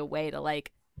might be a way to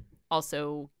like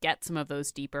also get to some of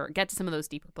those deeper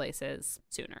places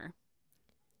sooner.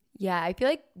 Yeah, I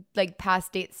feel like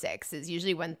past date 6 is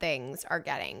usually when things are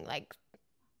getting like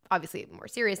obviously more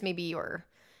serious maybe, or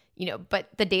but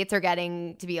the dates are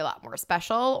getting to be a lot more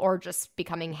special, or just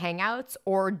becoming hangouts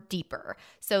or deeper.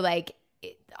 So like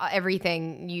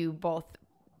everything you both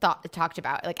talked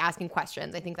about, like asking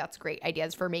questions, I think that's great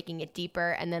ideas for making it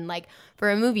deeper. And then like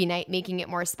for a movie night, making it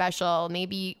more special.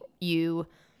 Maybe you,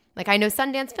 like I know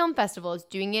Sundance Film Festival is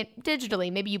doing it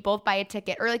digitally. Maybe you both buy a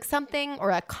ticket, or like something,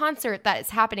 or a concert that is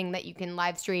happening that you can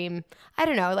live stream. I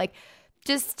don't know, like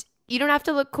just, you don't have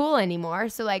to look cool anymore.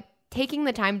 So like taking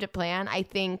the time to plan, I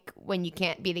think when you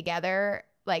can't be together,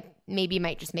 like maybe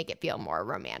might just make it feel more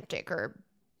romantic or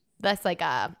less like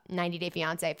a 90 Day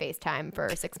Fiance FaceTime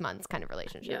for 6 months kind of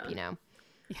relationship, you know?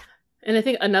 And I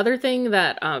think another thing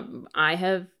that I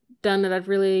have done that I've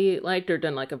really liked, or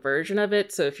done like a version of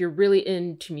it. So if you're really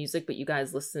into music, but you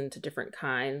guys listen to different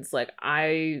kinds, like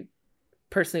I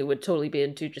personally would totally be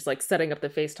into just like setting up the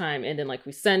FaceTime, and then like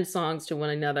we send songs to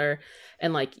one another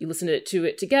and like you listen to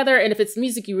it together. And if it's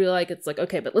music you really like, it's like,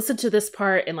 okay, but listen to this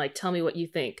part and like tell me what you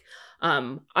think.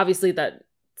 Obviously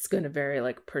that's going to vary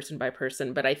like person by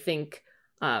person, but I think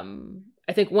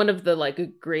one of the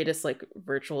like greatest like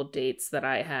virtual dates that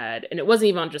I had, and it wasn't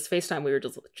even on just FaceTime, we were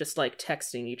just like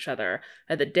texting each other.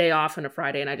 I had the day off on a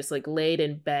Friday, and I just like laid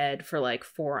in bed for like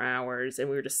 4 hours, and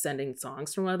we were just sending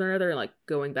songs from one another and like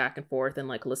going back and forth and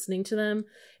like listening to them.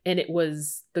 And it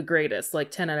was the greatest.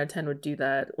 Like 10 out of 10 would do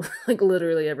that like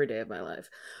literally every day of my life.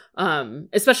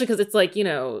 Especially because it's like, you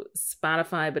know,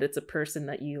 Spotify, but it's a person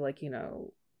that you like, you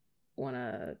know, want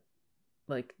to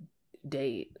like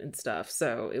date and stuff.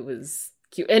 So it was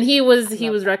cute, and he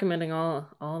was recommending all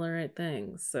the right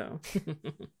things. So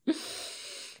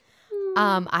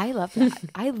I love that.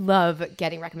 I love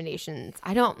getting recommendations.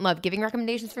 I don't love giving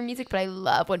recommendations for music, but I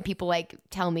love when people like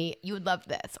tell me you would love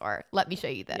this, or let me show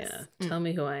you this. Tell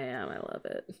me who I am. I love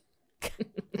it.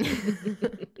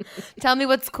 Tell me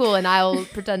what's cool and I'll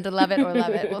pretend to love it or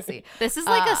love it. We'll see. This is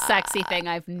like a sexy thing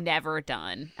I've never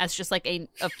done as just like a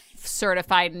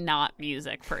certified not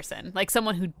music person, like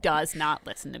someone who does not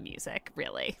listen to music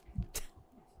really.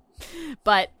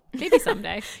 But maybe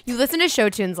someday. You listen to show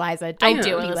tunes, Liza. I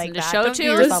do. I listen to show tunes. Don't do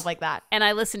yourself like that. And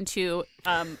I listen to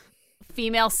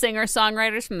female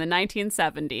singer-songwriters from the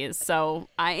 1970s. So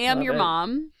I am Love your it.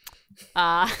 mom.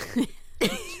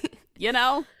 You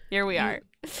know, here we are.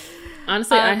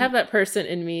 Honestly, I have that person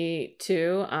in me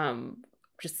too.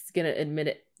 Just gonna admit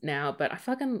it now, but I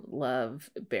fucking love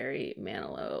Barry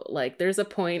Manilow. Like, there's a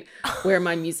point where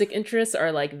my music interests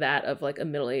are like that of like a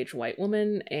middle-aged white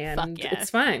woman, and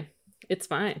it's fine. It's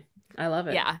fine. I love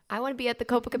it. Yeah, I want to be at the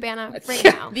Copacabana right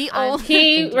now.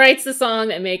 He writes the songs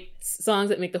that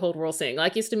make the whole world sing.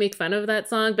 Like, I used to make fun of that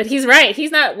song, but he's right.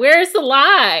 He's not. Where's the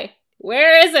lie?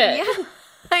 Where is it? Yeah.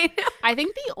 I know. I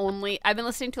think I've been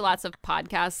listening to lots of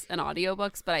podcasts and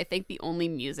audiobooks, but I think the only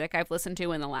music I've listened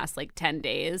to in the last like 10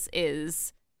 days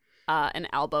is an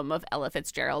album of Ella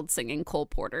Fitzgerald singing Cole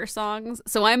Porter songs.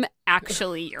 So I'm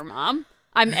actually your mom.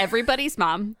 I'm everybody's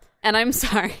mom, and I'm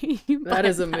sorry. That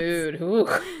is a mood. Ooh.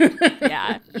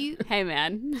 Yeah. Hey,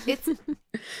 man. It's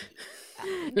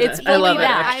I love fully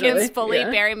that. actually. It's fully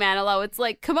Barry Manilow. It's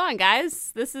like, come on,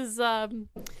 guys. This is American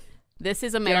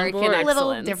board. a little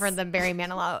excellence. different than Barry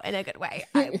Manilow in a good way.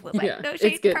 I was like, Yeah, no it's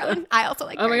shade, good, Carlin. I also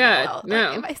like Oh my Barry God, Manilow. no.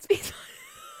 Like, in my space.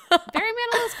 Barry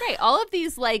Manilow's great. All of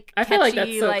these like I catchy, feel like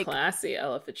that's so like classy,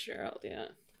 Ella Fitzgerald. Yeah.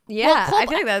 Yeah, Cole- I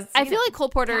feel like that's. I feel like Cole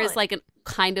Porter is talent. like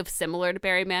kind of similar to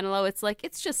Barry Manilow. It's like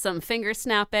it's just some finger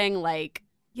snapping, like,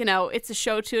 you know, it's a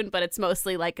show tune, but it's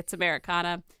mostly like it's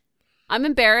Americana. I'm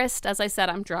embarrassed, as I said,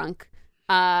 I'm drunk.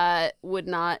 Would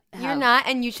not. You're not,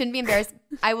 and you shouldn't be embarrassed.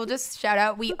 I will just shout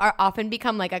out. We are often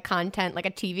become like a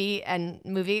TV and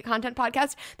movie content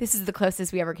podcast. This is the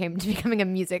closest we ever came to becoming a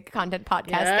music content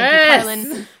podcast. Yes! Thank you,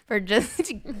 Carlin, for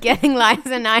just getting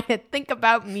Liza and I to think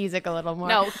about music a little more.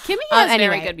 No, Kimmy has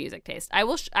anyway. very good music taste. I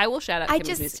will shout out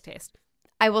Kimmy's music taste.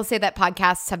 I will say that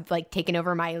podcasts have like taken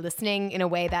over my listening in a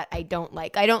way that I don't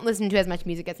like. I don't listen to as much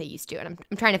music as I used to, and I'm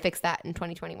trying to fix that in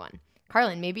 2021.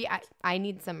 Carlin, maybe I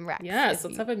need some recs. Yes, if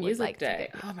let's you have a would music like to day.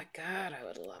 pick me Oh my God, I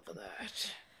would love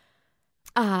that.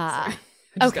 up. Sorry.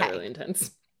 It just got okay. really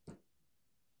intense.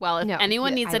 Well, if No,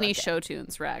 anyone yeah, needs I any loved it. show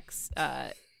tunes, Rex,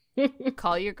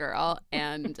 call your girl,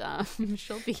 and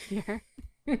she'll be here.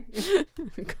 I'm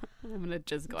gonna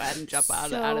just go ahead and jump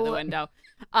out of the window.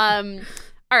 All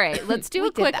right, let's do We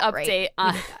a did quick that, update right?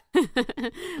 on.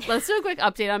 Let's do a quick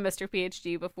update on Mr.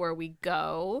 PhD before we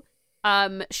go.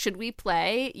 Should we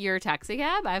play your taxi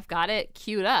cab? I've got it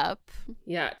queued up.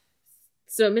 Yeah.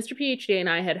 So Mr. PhD and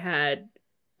I had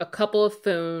a couple of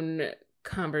phone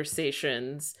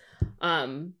conversations,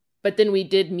 but then we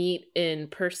did meet in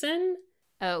person.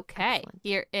 Okay, Excellent.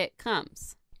 here it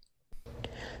comes.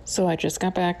 So I just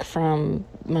got back from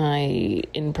my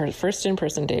first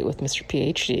in-person date with Mr.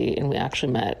 PhD, and we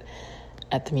actually met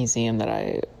at the museum that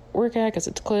I work at because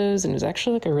it's closed, and it was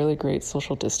actually like a really great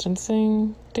social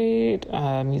distancing date.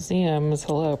 Museums,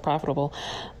 hello, profitable.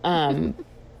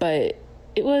 But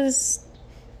it was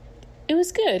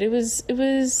good. It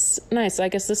was nice. I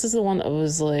guess this is the one that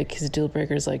was like his deal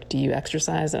breaker is like, do you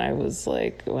exercise? And I was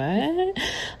like, what?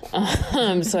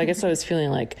 So I guess I was feeling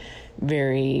like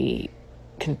very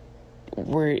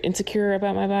were insecure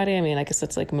about my body. I mean, I guess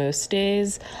that's like most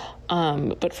days.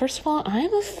 But first of all,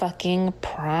 I'm a fucking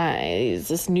prize.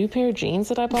 This new pair of jeans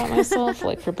that I bought myself,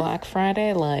 like for Black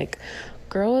Friday, like,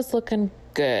 girl is looking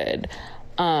good.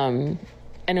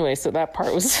 Anyway, so that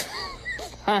part was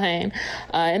fine.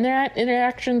 And their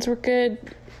interactions were good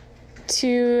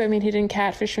too. I mean, he didn't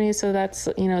catfish me, so that's,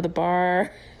 you know, the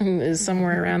bar is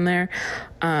somewhere around there.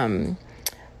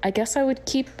 I guess I would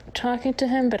keep talking to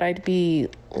him, but I'd be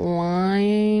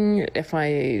lying if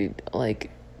I, like,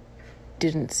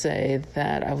 didn't say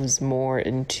that I was more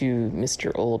into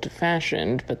Mr.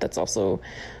 Old-Fashioned, but that's also,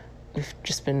 we've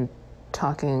just been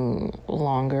talking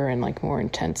longer and, like, more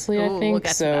intensely, I think. We'll get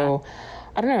to so,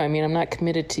 I don't know. I mean, I'm not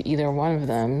committed to either one of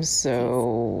them,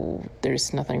 so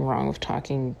there's nothing wrong with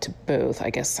talking to both. I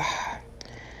guess,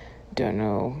 don't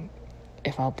know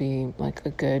if I'll be like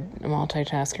a good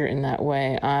multitasker in that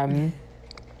way.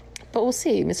 But we'll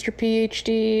see. Mr.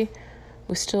 PhD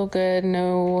was still good.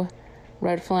 No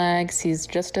red flags. He's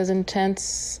just as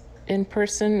intense in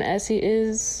person as he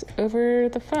is over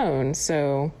the phone.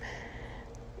 So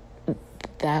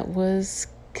that was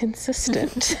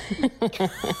consistent.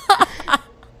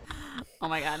 Oh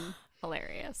my God.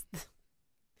 Hilarious.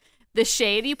 The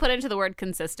shade you put into the word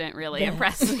consistent really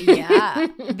impressed me. Yeah.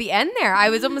 The end there, I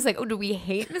was almost like, oh, do we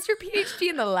hate Mr. PhD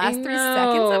in the last 3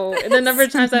 seconds of this? And the number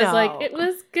of times I was No. like, it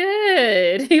was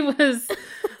good. He was,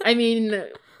 I mean,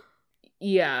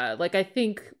 yeah, like I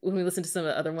think when we listen to some of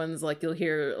the other ones, like you'll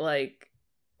hear like,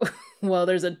 well,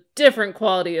 there's a different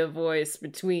quality of voice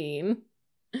between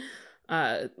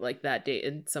like that date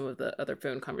and some of the other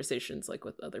phone conversations like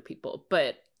with other people.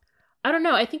 But I don't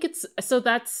know. I think it's, so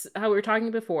that's how we were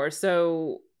talking before.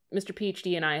 So Mr.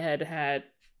 PhD and I had a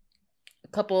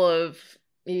couple of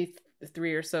maybe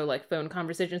 3 or so like phone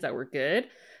conversations that were good.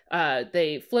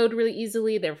 They flowed really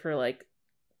easily. They were for like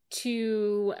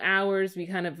 2 hours.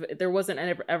 There wasn't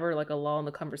ever like a lull in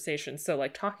the conversation. So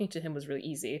like talking to him was really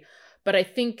easy. But I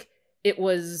think it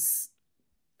was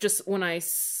just when I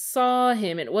saw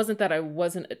him, it wasn't that I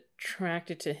wasn't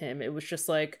attracted to him. It was just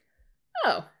like,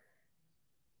 oh,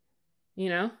 you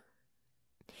know?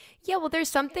 Yeah, well, there's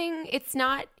something, it's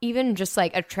not even just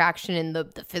like attraction in the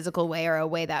physical way or a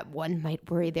way that one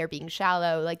might worry they're being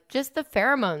shallow. Like just the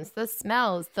pheromones, the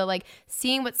smells, the like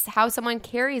seeing how someone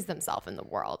carries themselves in the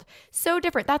world. So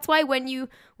different. That's why when you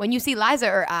see Liza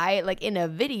or I, like in a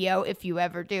video, if you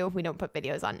ever do, we don't put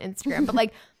videos on Instagram, but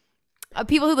like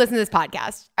people who listen to this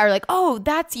podcast are like, oh,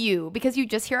 that's you, because you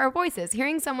just hear our voices.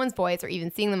 Hearing someone's voice or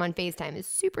even seeing them on FaceTime is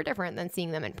super different than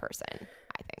seeing them in person,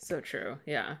 I think. So true.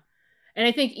 Yeah. And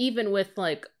I think even with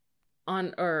like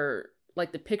the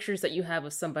pictures that you have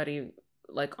of somebody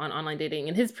like on online dating,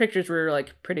 and his pictures were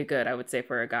like pretty good, I would say,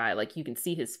 for a guy. Like you can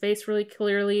see his face really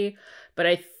clearly, but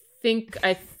I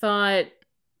thought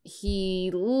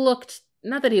he looked,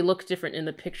 not that he looked different in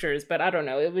the pictures, but I don't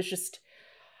know. It was just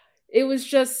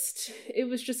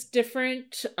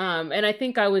different. And I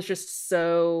think I was just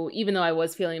so, even though I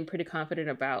was feeling pretty confident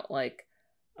about like,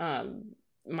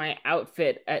 my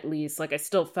outfit, at least, like I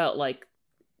still felt like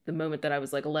the moment that I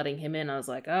was like letting him in, I was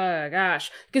like, oh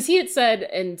gosh, because he had said,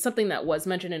 and something that was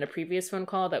mentioned in a previous phone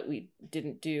call that we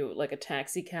didn't do like a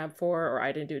taxi cab for, or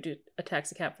I didn't do a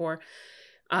taxi cab for,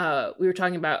 we were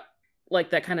talking about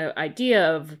like that kind of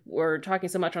idea of we're talking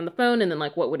so much on the phone, and then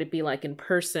like what would it be like in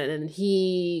person. And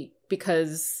he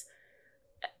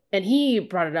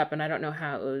brought it up, and I don't know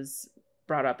how it was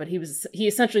brought up, but he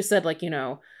essentially said like, you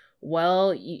know,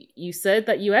 well, you said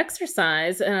that you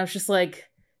exercise, and I was just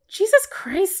like, Jesus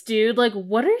Christ, dude, like,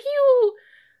 what are you?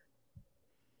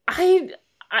 I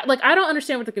don't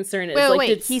understand what the concern is.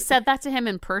 Wait, he said that to him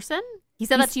in person? He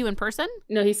said that to you in person?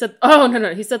 No, he said, oh,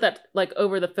 no, he said that, like,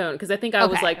 over the phone, because I think I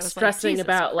was, like, stressing Jesus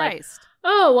about, Christ. like,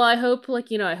 oh, well, I hope,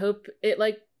 like, you know, I hope it,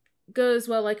 like, goes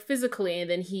well, like, physically, and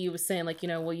then he was saying, like, you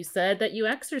know, well, you said that you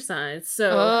exercise, so,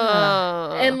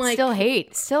 and, like, still hate,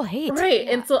 right,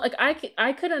 yeah. and so, like,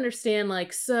 I could understand,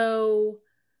 like, so,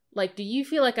 like, do you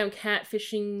feel like I'm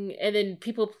catfishing, and then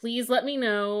people, please let me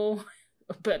know,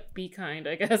 but be kind,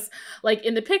 I guess, like,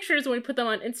 in the pictures, when we put them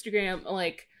on Instagram,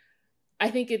 like,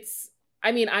 I think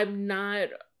I'm not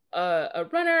a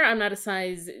runner, I'm not a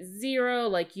size 0,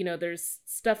 like, you know, there's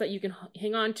stuff that you can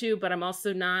hang on to, but I'm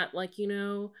also not, like, you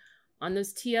know, on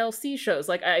those TLC shows.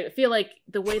 Like, I feel like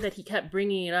the way that he kept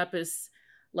bringing it up is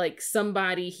like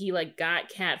somebody, he like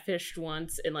got catfished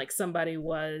once, and like somebody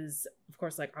was, of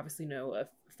course, like obviously no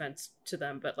offense to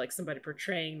them, but like somebody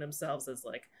portraying themselves as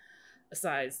like a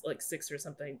size like 6 or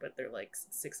something, but they're like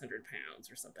 600 pounds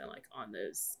or something, like on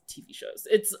those TV shows.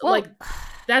 It's like,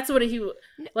 that's what he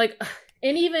like.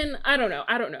 And even I don't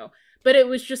know, But it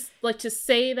was just like to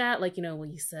say that, like, you know, well,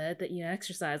 you said that you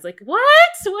exercise. Like, what?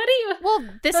 What are you? Well,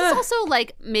 this is also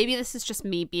like, maybe this is just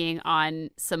me being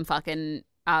on some fucking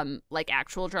like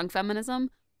actual drunk feminism,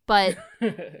 but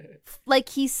like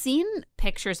he's seen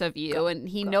pictures of you and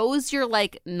he knows you're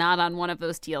like not on one of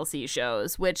those TLC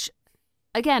shows, which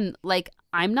again, like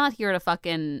I'm not here to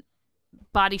fucking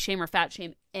body shame or fat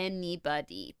shame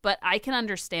anybody, but I can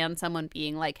understand someone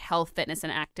being like health, fitness,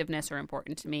 and activeness are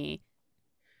important to me.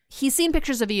 He's seen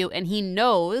pictures of you and he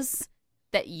knows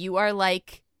that you are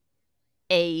like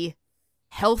a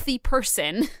healthy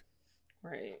person.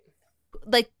 Right.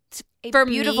 Like A for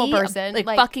beautiful me, person. like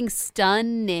fucking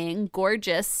stunning,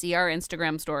 gorgeous. See our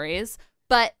Instagram stories.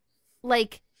 But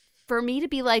like for me to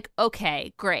be like,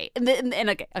 okay, great. And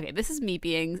okay, this is me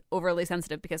being overly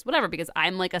sensitive because whatever, because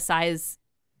I'm like a size,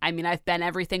 I mean, I've been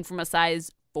everything from a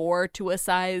size 4 to a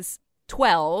size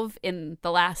 12 in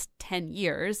the last 10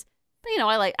 years. But, you know,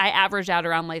 I average out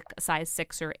around like a size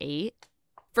 6 or 8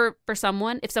 for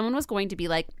someone. If someone was going to be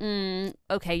like,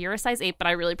 okay, you're a size 8, but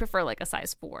I really prefer like a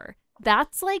size 4.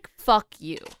 That's like, fuck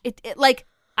you. It like,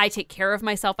 I take care of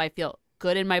myself. I feel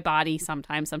good in my body.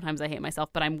 Sometimes I hate myself,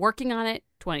 but I'm working on it.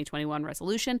 2021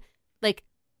 resolution. Like,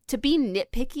 to be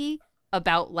nitpicky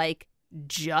about like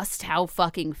just how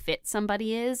fucking fit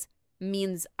somebody is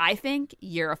means I think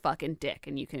you're a fucking dick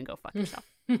and you can go fuck yourself.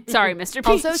 Sorry, Mr.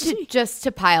 Peach. Also, just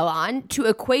to pile on, to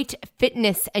equate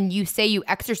fitness and you say you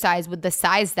exercise with the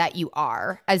size that you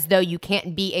are, as though you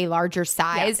can't be a larger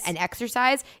size and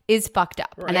exercise, is fucked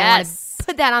up. Right. And I want to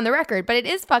put that on the record, but it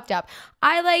is fucked up.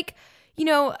 I like, you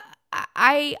know,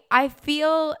 I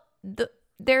feel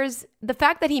there's the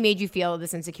fact that he made you feel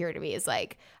this insecure to me is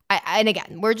like, and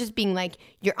again, we're just being like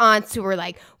your aunts who are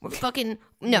like, we're fucking,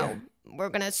 no, we're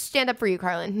going to stand up for you,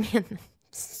 Carlin.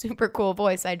 Super cool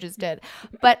voice I just did.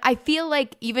 But I feel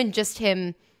like even just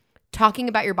him talking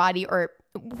about your body, or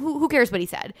who cares what he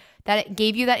said, that it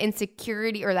gave you that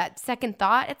insecurity or that second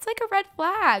thought, it's like a red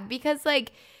flag because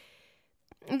like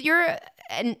you're,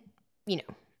 and you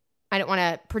know, I don't want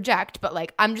to project, but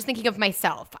like I'm just thinking of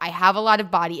myself. I have a lot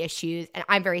of body issues and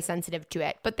I'm very sensitive to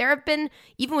it. But there have been,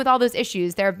 even with all those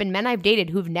issues, there have been men I've dated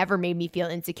who've never made me feel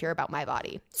insecure about my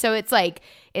body. So it's like,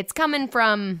 it's coming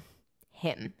from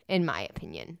him, in my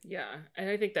opinion. Yeah, and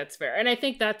I think that's fair. And I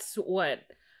think that's what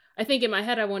I think in my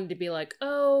head I wanted to be like,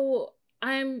 oh,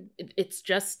 it's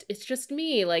just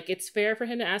me. Like, it's fair for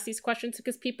him to ask these questions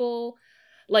because people,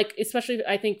 like, especially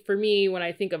I think for me, when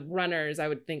I think of runners, I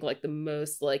would think like the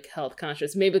most like health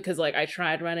conscious, maybe because like I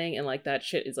tried running and like that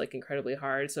shit is like incredibly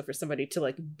hard. So for somebody to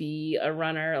like be a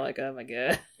runner, like, oh my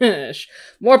gosh,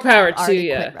 more power to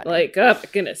you. Like, oh my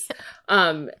goodness.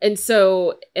 And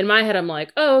so in my head, I'm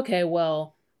like, oh, okay,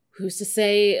 well, who's to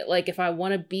say like if I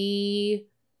want to be,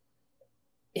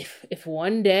 if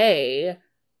one day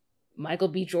Michael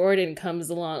B. Jordan comes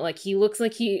along, like he looks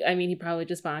like he probably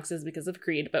just boxes because of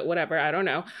Creed, but whatever, I don't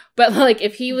know. But like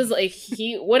if he was like,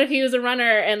 what if he was a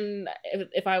runner and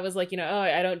if I was like, you know, oh,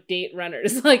 I don't date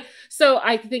runners. Like, so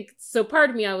I think, so part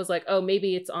of me, I was like, oh,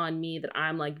 maybe it's on me that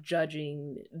I'm like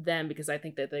judging them because I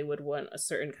think that they would want a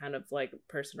certain kind of like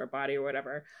person or body or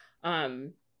whatever.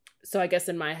 So I guess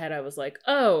in my head, I was like,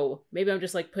 oh, maybe I'm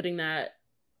just like putting that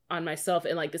on myself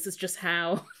and like this is just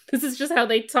how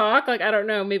they talk. Like, I don't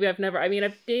know, maybe I've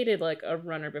dated like a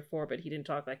runner before, but he didn't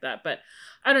talk like that. But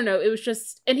I don't know, it was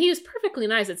just, and he was perfectly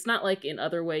nice. It's not like in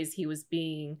other ways he was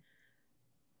being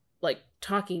like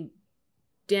talking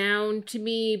down to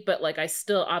me, but like I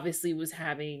still obviously was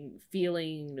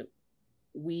feeling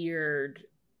weird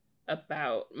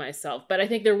about myself. But I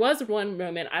think there was one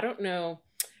moment, I don't know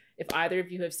if either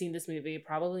of you have seen this movie,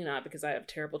 probably not because I have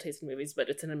terrible taste in movies, but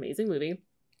it's an amazing movie.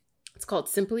 It's called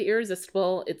Simply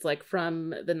Irresistible. It's like from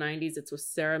the 90s. It's with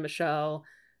Sarah Michelle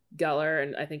Gellar,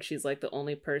 and I think she's like the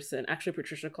only person, actually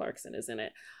Patricia Clarkson is in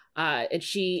it. And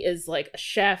she is like a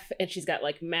chef and she's got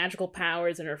like magical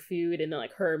powers in her food, and then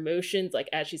like her emotions, like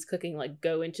as she's cooking, like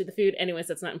go into the food. Anyways,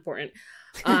 that's not important.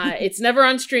 It's never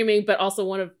on streaming, but also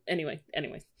anyways.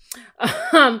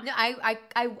 No,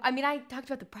 I mean, I talked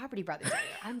about the Property Brothers.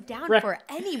 I'm down for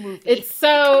any movie. It's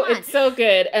so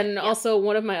good. And also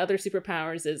one of my other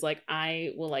superpowers is like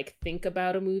I will like think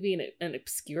about a movie, an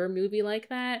obscure movie like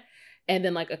that, and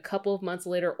then like a couple of months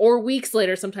later or weeks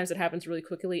later, sometimes it happens really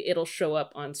quickly, it'll show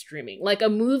up on streaming. Like a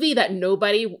movie that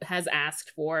nobody has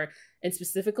asked for. And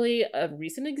specifically, a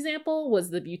recent example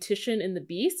was The Beautician and the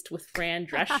Beast with Fran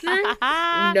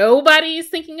Drescher. Nobody's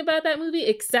thinking about that movie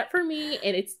except for me,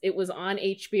 and it was on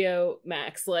HBO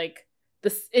Max. Like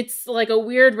it's like a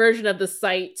weird version of the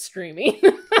site streaming.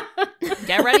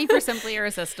 Get ready for Simply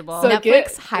Irresistible. So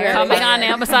Netflix coming on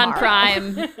Amazon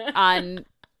Prime on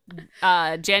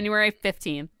January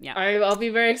 15th. Yeah. I'll be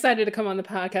very excited to come on the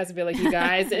podcast and be like, you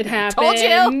guys, it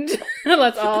happened. Told you.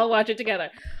 Let's all watch it together.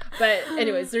 But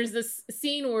anyways, there's this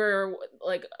scene where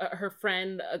like her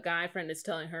friend, a guy friend, is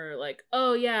telling her like,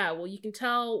 oh yeah, well you can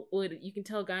tell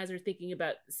guys are thinking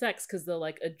about sex because they'll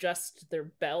like adjust their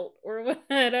belt or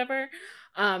whatever.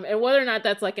 And whether or not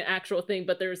that's like an actual thing,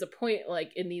 but there was a point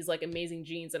like in these like amazing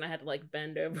jeans, and I had to like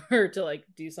bend over to like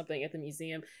do something at the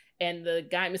museum, and the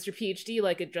guy, Mr. PhD,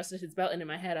 like adjusted his belt, and in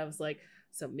my head I was like,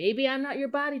 so maybe I'm not your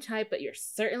body type, but you're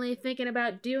certainly thinking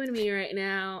about doing me right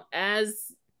now,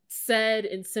 as said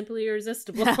in Simply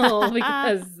Irresistible,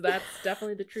 because that's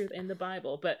definitely the truth in the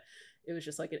Bible. But it was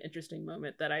just like an interesting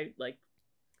moment that I like,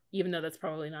 even though that's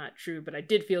probably not true, but I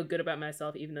did feel good about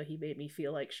myself, even though he made me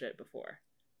feel like shit before.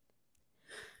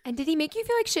 And did he make you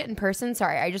feel like shit in person?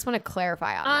 Sorry, I just want to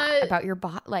clarify on that about your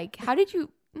body. Like, how did you?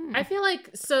 I feel like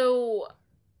so,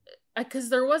 because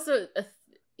there was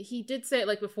he did say it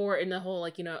like before in the whole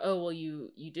like, you know, oh well,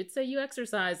 you did say you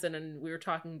exercise, and then we were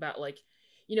talking about like,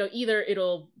 you know, either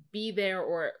it'll be there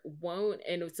or it won't.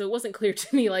 And so it wasn't clear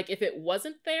to me, like, if it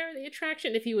wasn't there, the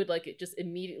attraction, if he would, like, just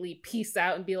immediately peace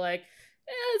out and be like,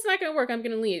 it's not going to work, I'm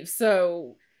going to leave.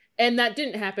 So, and that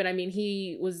didn't happen. I mean,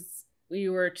 we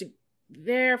were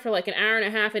there for, like, an hour and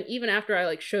a half. And even after I,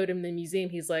 like, showed him the museum,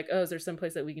 he's like, oh, is there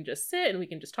someplace that we can just sit and we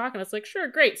can just talk? And I was like, sure,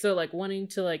 great. So, like, wanting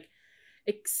to, like,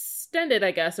 extend it,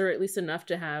 I guess, or at least enough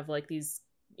to have, like, these,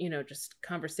 you know, just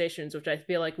conversations, which I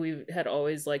feel like we had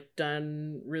always like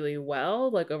done really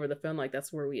well, like over the phone, like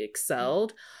that's where we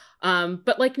excelled.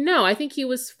 But like, no, I think he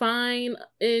was fine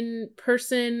in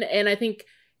person. And I think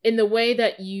in the way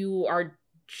that you are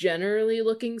generally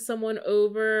looking someone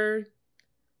over,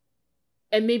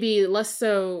 and maybe less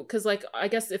so, because like, I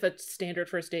guess if a standard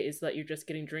first date is that you're just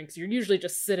getting drinks, you're usually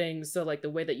just sitting. So like the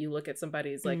way that you look at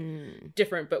somebody is like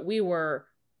different, but we were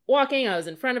walking, I was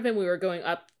in front of him, we were going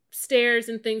up stairs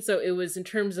and things, so it was in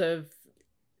terms of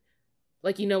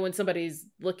like, you know, when somebody's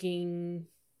looking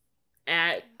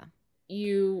at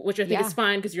you, which I think is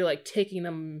fine because you're like taking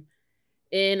them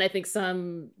in. I think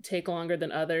some take longer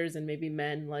than others, and maybe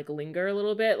men like linger a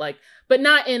little bit, like, but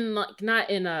not in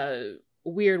a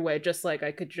weird way, just like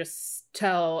I could just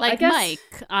tell, like, I guess,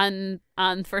 Mike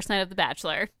on first night of The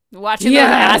Bachelor, watching those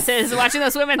asses, watching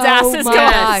those women's asses go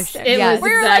gosh. It was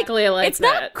exactly like it's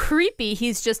that. Not creepy,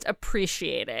 he's just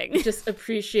appreciating.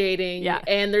 Yeah,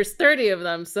 and there's 30 of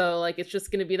them, so like it's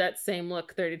just gonna be that same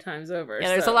look 30 times over. Yeah,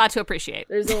 there's a lot to appreciate.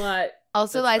 There's a lot.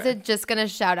 Also, Liza, just gonna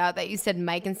shout out that you said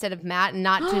Mike instead of Matt,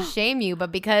 not to shame you, but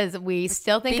because we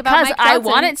still think about Mike Johnson. I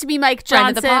want it to be Mike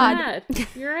Johnson. Yeah,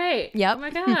 you're right. Yep. Oh my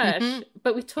gosh.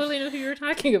 But we totally know who you were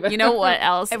talking about. You know what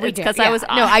else? It's because I was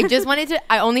on. No, I just wanted to.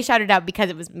 I only shouted out because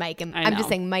it was Mike, and I'm just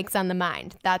saying Mike's on the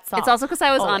mind. That's all. It's also because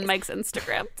I was on Mike's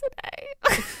Instagram today.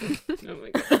 Oh my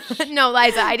gosh. No,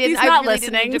 Liza, I didn't. He's not really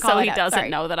listening, didn't so he doesn't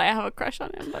know that I have a crush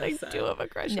on him. But I do have a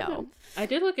crush on him. I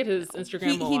did look at his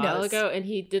Instagram a while ago, and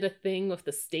he did a thing with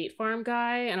the State Farm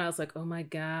guy, and I was like, oh my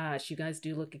gosh, you guys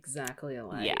do look exactly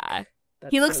alike. Yeah.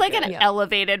 That's he looks so like good. an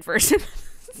elevated version.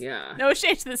 Yeah. No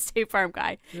shade to the State Farm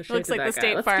guy. No He looks like the guy.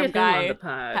 State Let's Farm get guy. him on the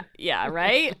pod. Yeah,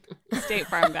 right? State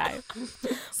Farm guy.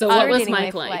 So what was dating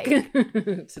Mike life like?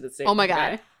 To the State Oh my Farm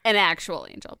God. guy? An actual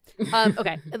angel.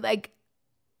 Okay. Like,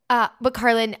 but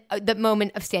Carlin, the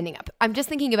moment of standing up. I'm just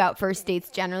thinking about first dates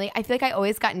generally. I feel like I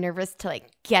always got nervous to like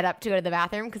get up to go to the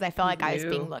bathroom because I felt like I was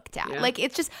being looked at. Yeah. Like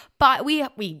it's just, but we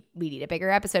need a bigger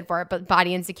episode for it. But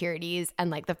body insecurities and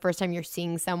like the first time you're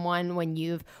seeing someone when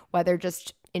you've, whether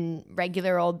just in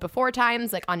regular old before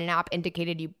times, like on an app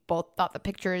indicated you both thought the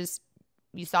pictures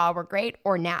you saw were great,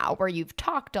 or now where you've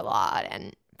talked a lot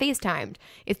and FaceTimed.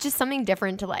 It's just something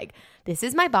different to like, this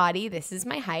is my body, this is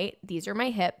my height, these are my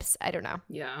hips. I don't know.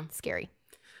 Yeah. It's scary.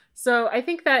 So I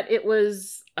think that it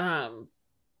was, I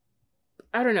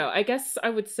don't know. I guess I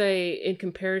would say in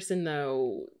comparison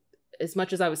though, as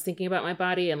much as I was thinking about my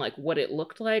body and like what it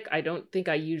looked like, I don't think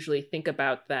I usually think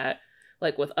about that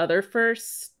like with other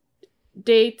first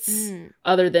dates,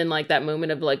 other than like that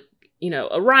moment of like, you know,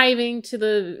 arriving to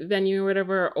the venue or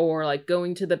whatever, or like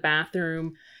going to the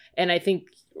bathroom. And I think,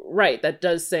 right, that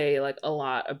does say like a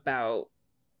lot about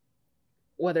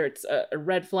whether it's a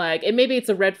red flag, and maybe it's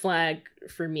a red flag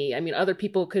for me. I mean, other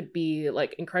people could be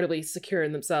like incredibly secure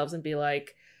in themselves and be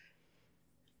like,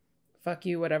 fuck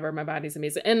you, whatever, my body's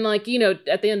amazing. And like, you know,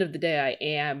 at the end of the day, I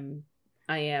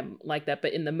am like that.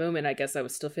 But in the moment, I guess I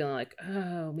was still feeling like,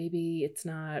 oh, maybe it's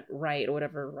not right, or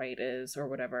whatever right is, or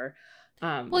whatever.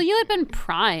 Well, you had been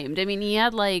primed. I mean, he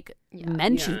had like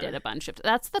mentioned it a bunch of.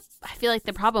 I feel like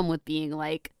the problem with being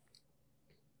like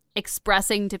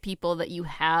expressing to people that you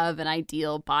have an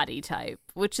ideal body type,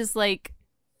 which is like,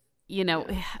 you know,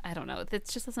 I don't know. It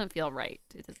just doesn't feel right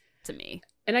to me.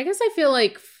 And I guess I feel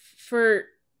like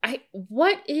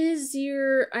what is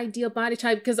your ideal body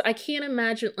type? Because I can't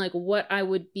imagine like what I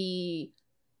would be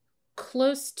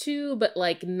close to, but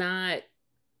like not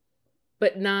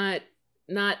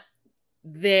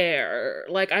there.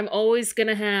 Like I'm always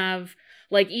gonna have,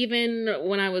 like, even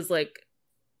when I was like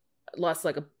lost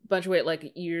like a bunch of weight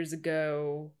like years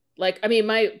ago, like, I mean,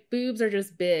 my boobs are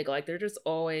just big. Like they're just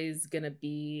always gonna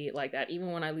be like that.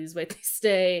 Even when I lose weight, they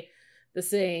stay the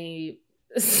same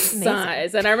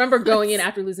size. And I remember going in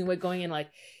after losing weight, going in like,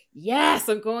 yes,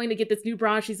 I'm going to get this new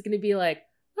bra. She's gonna be like,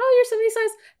 oh, you're 70 size.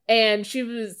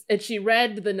 And she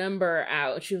read the number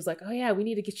out. She was like, oh yeah, we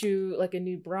need to get you like a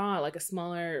new bra, like a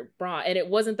smaller bra. And it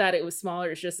wasn't that it was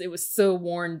smaller, it's just it was so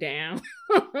worn down.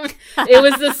 it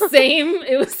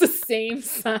was the same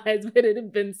size, but it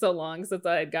had been so long since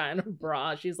I had gotten a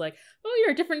bra. She's like, oh,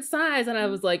 you're a different size. And I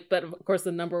was like, but of course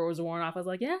the number was worn off. I was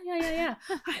like, yeah.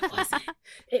 I wasn't.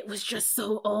 It was just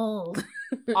so old.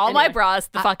 All Anyway. my bras,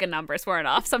 the fucking numbers weren't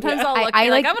off. Sometimes Yeah. I'll look I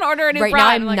like, I'm gonna order a new right bra.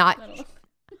 now and I'm like, not- I don't know.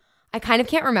 I kind of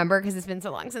can't remember because it's been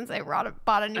so long since I bought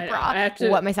a new I know. bra. I have to-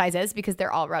 what my size is because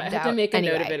they're all I rubbed out. have to make a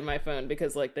anyway. note of it in my phone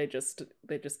because like they just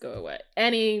go away.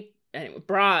 Anyway,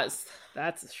 bras.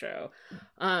 That's a show.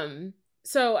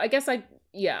 So I guess I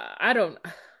don't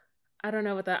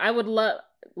know what that. I would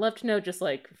love to know, just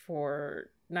like for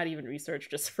not even research,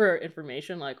 just for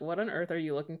information, like what on earth are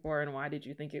you looking for and why did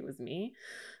you think it was me?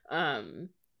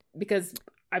 Because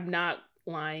I'm not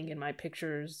lying in my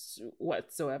pictures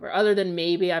whatsoever, other than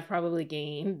maybe I've probably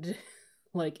gained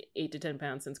like 8 to 10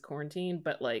 pounds since quarantine,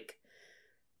 but like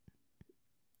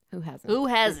Who hasn't? Who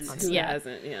hasn't? who Yeah.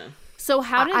 hasn't? Yeah. So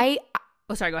how did I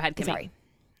Oh, sorry. Go ahead, Kimmy. sorry.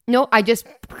 No, I just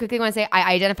quickly want to say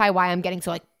I identify why I'm getting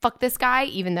so like fuck this guy,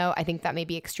 even though I think that may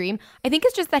be extreme. I think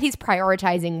it's just that he's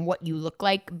prioritizing what you look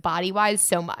like body wise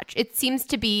so much. It seems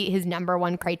to be his number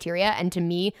one criteria, and to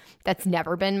me, that's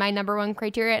never been my number one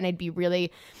criteria. And I'd be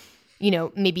really,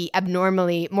 maybe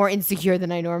abnormally more insecure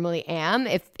than I normally am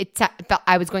if it felt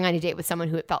I was going on a date with someone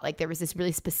who it felt like there was this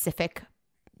really specific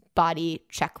body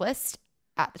checklist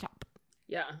at the top.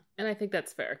 Yeah, and I think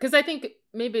that's fair, because I think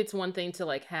maybe it's one thing to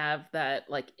like have that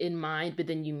like in mind, but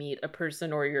then you meet a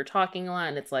person or you're talking a lot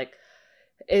and it's like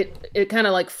it kind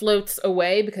of like floats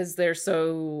away because they're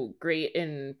so great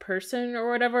in person or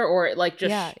whatever, or it like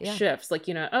just shifts, like,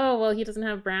 oh well, he doesn't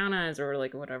have brown eyes or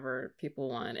like whatever people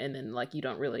want, and then like you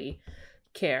don't really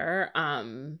care,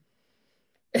 and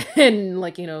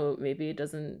like maybe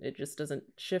it just doesn't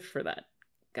shift for that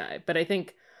guy. But I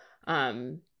think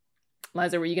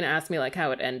Liza, were you going to ask me like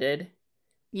how it ended?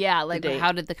 Yeah, like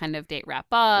how did the kind of date wrap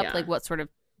up? Yeah. Like what sort of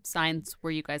signs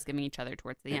were you guys giving each other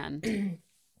towards the end?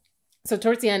 So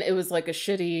towards the end, it was like a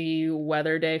shitty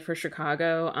weather day for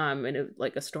Chicago, and it,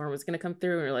 like a storm was going to come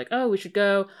through, and we were like, oh, we should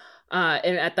go.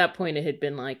 And at that point, it had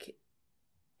been like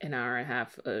an hour and a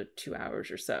half, 2 hours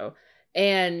or so.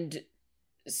 And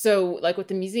so like with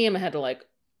the museum, I had to like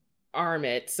arm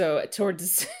it. So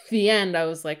towards the end, I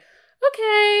was like,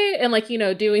 okay, and like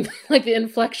doing like the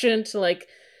inflection to like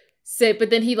say,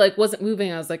 but then he like wasn't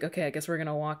moving. I was like, okay, I guess we're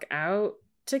gonna walk out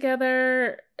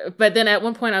together. But then at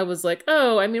one point I was like,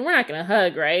 oh, I mean, we're not gonna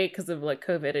hug, right, because of like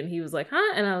COVID. And he was like,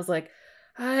 huh? And I was like,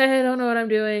 I don't know what I'm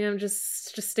doing. I'm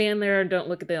just stand there and don't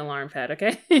look at the alarm pad,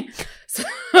 okay? So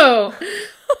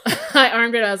I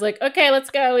armed it. I was like, okay,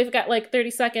 let's go, we've got like 30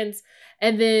 seconds.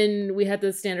 And then we had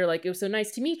the standard, like, it was so nice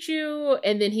to meet you.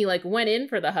 And then he like went in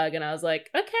for the hug, and I was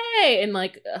like, okay, and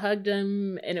like hugged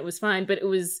him, and it was fine. But it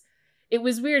was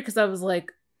weird because I was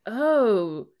like,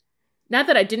 oh, not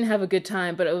that I didn't have a good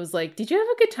time, but it was like, did you have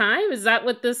a good time? Is that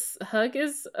what this hug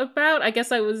is about? I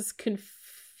guess I was confused.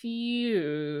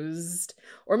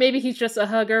 Or maybe he's just a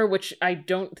hugger, which I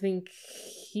don't think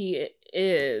he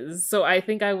is. So I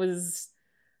think I was,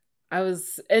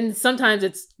 and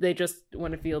sometimes they just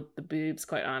want to feel the boobs,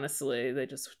 quite honestly. They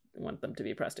just want them to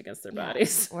be pressed against their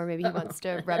bodies. Or maybe he wants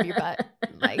to rub your butt.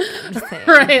 Like, I'm just saying.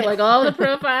 Right, like all the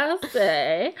profiles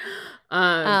say.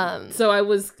 So I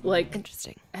was like,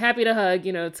 interesting, happy to hug.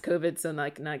 It's COVID, so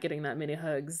like not getting that many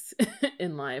hugs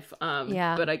in life.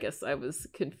 Yeah. But I guess I was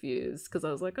confused because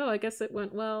I was like, oh, I guess it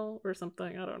went well or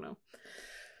something. I don't know.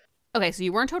 Okay, so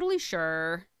you weren't totally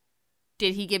sure.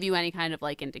 Did he give you any kind of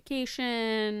like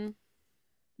indication?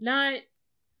 Not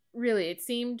really. It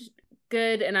seemed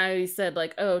good, and I said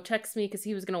like, oh, text me, because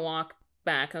he was gonna walk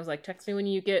back. I was like, text me when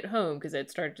you get home, because it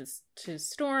started to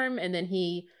storm. And then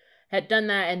he had done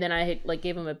that, and then I had like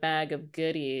gave him a bag of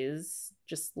goodies,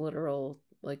 just literal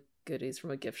like goodies from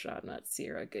a gift shop, not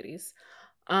Sierra goodies.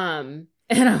 And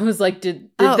And I was like, did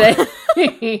Oh.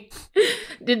 they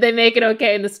did they make it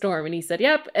okay in the storm? And he said,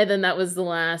 yep. And then that was the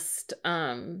last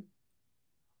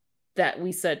that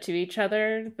we said to each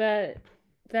other that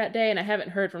day. And I haven't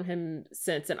heard from him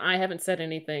since. And I haven't said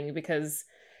anything because,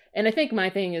 and I think my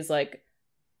thing is like,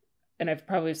 and I've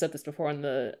probably said this before on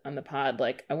the pod,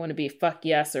 like I want to be fuck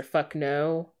yes or fuck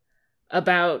no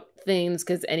about things,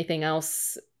 because anything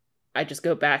else I just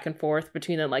go back and forth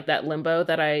between them, like that limbo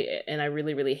that I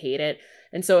really, really hate it.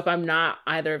 And so if I'm not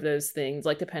either of those things,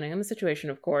 like depending on the situation,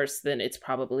 of course, then it's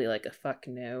probably like a fuck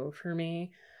no for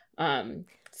me.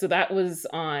 So that was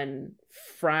on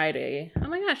Friday. Oh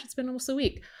my gosh, it's been almost a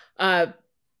week.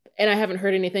 And I haven't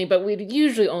heard anything, but we'd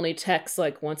usually only text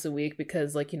like once a week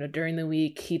because, like, you know, during the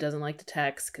week he doesn't like to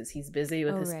text because he's busy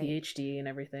with his PhD and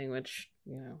everything, which,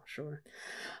 you know, sure.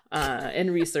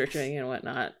 And researching and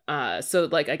whatnot. So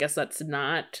like, I guess that's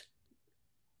not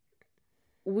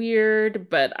weird,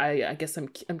 but I guess I'm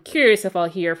curious if I'll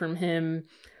hear from him.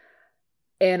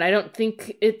 And I don't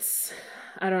think it's,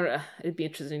 I don't know. It'd be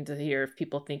interesting to hear if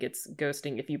people think it's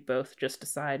ghosting if you both just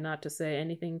decide not to say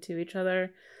anything to each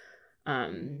other.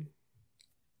 No,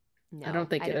 I don't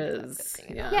think it think is. that's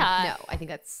ghosting at Yeah. all. Yeah. No, I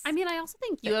think that's. I mean, I also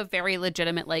think you have very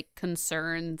legitimate like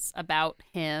concerns about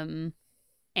him,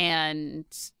 and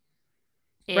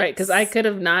Right, because I could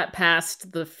have not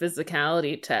passed the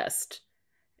physicality test,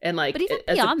 and like, But even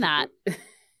as a- beyond that,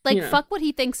 like, you know. fuck what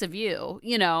he thinks of you.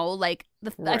 You know, like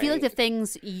I feel like the Right.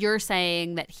 things you're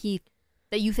saying that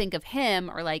you think of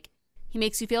him are like, he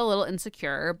makes you feel a little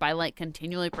insecure by like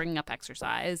continually bringing up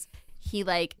exercise. He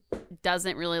like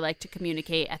doesn't really like to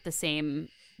communicate at the same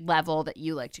level that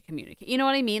you like to communicate. You know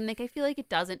what I mean? Like, I feel like it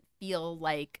doesn't feel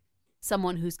like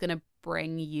someone who's going to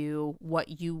bring you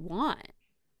what you want.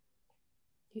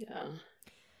 Yeah.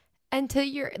 And to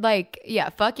your, like, yeah,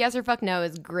 fuck yes or fuck no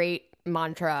is great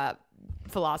mantra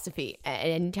philosophy.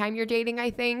 Anytime you're dating,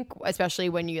 I think, especially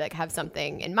when you like have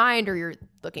something in mind or you're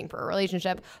looking for a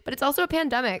relationship. But it's also a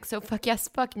pandemic, so fuck yes,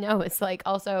 fuck no. It's like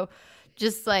also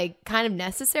just like kind of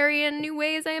necessary in new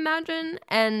ways, I imagine.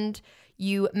 And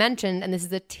you mentioned, and this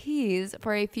is a tease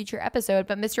for a future episode,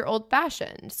 but Mr. Old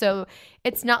Fashioned. So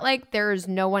it's not like there's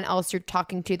no one else you're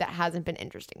talking to that hasn't been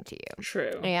interesting to you.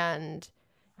 True. And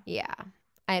yeah,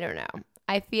 I don't know.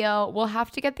 I feel we'll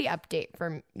have to get the update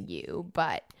from you,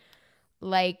 but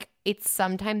like it's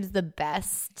sometimes the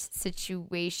best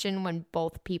situation when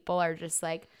both people are just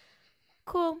like,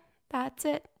 cool, that's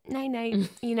it. Night night.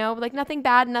 You know, like nothing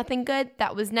bad, nothing good.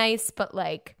 That was nice, but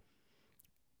like,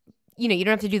 you know, you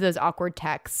don't have to do those awkward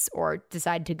texts or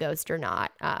decide to ghost or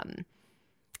not.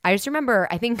 I just remember,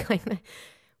 I think like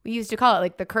we used to call it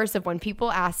like the curse of when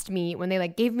people asked me, when they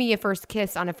like gave me a first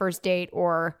kiss on a first date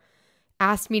or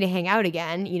asked me to hang out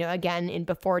again, you know, again in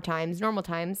before times, normal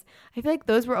times. I feel like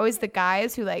those were always the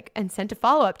guys who like, and sent a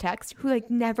follow-up text who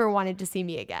like never wanted to see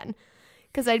me again.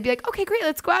 Cause I'd be like, okay, great,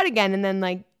 let's go out again. And then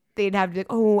like, they'd have to be like,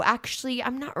 oh, actually,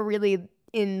 I'm not really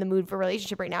in the mood for a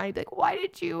relationship right now. And I'd be like, why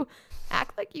did you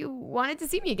act like you wanted to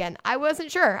see me again? I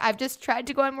wasn't sure. I've just tried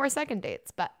to go on more second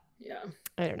dates, but Yeah.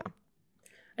 I don't know.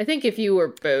 I think if you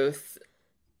were both,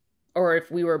 or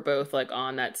if we were both like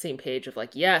on that same page of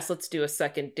like, yes, let's do a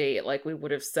second date, like we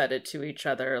would have said it to each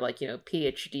other, like, you know,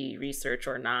 PhD research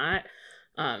or not.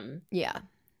 Yeah.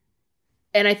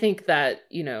 And I think that,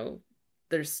 you know,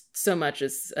 there's so much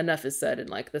enough is said in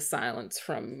like the silence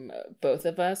from both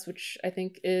of us, which I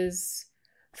think is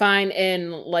fine.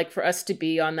 And like for us to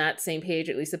be on that same page,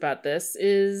 at least about this,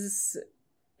 is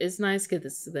nice,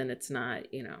 because then it's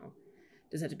not, you know,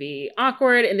 doesn't have to be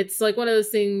awkward. And it's like one of those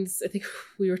things, I think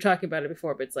we were talking about it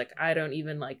before, but it's like I don't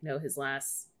even like know his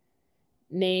last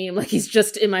name. Like he's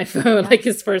just in my phone, like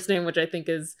his first name, which I think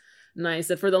is nice.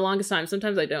 And for the longest time,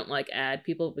 sometimes I don't like add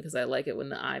people because I like it when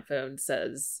the iPhone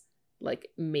says like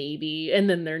maybe and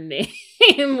then their name,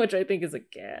 which I think is a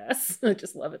gas. I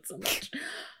just love it so much.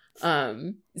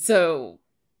 So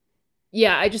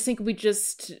yeah, I just think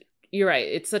you're right.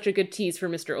 It's such a good tease for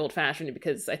Mr. Old Fashioned,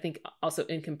 because I think also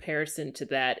in comparison to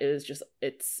that,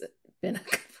 it's been a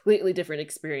completely different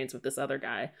experience with this other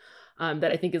guy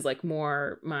that I think is like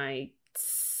more my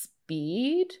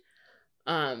speed.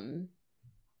 And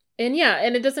yeah,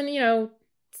 and it doesn't, you know,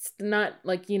 it's not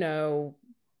like, you know,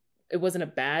 it wasn't a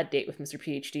bad date with Mr.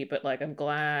 PhD, but like I'm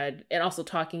glad, and also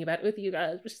talking about it with you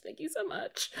guys, which thank you so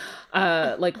much.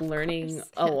 Like learning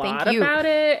a lot about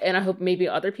it, and I hope maybe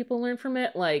other people learn from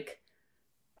it. Like,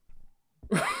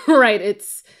 right,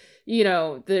 it's, you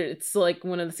know, it's like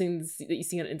one of the things that you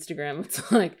see on Instagram. It's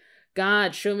like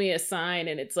God, show me a sign.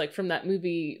 And it's like from that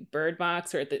movie Bird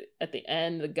Box, or at the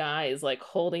end, the guy is like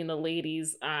holding the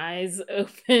lady's eyes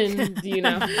open, you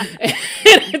know? And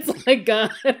it's like,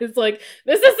 God, it's like,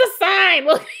 this is a sign.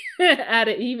 Look at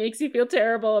it. He makes you feel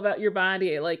terrible about your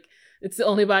body. Like, it's the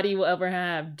only body you will ever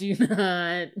have. Do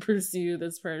not pursue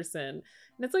this person.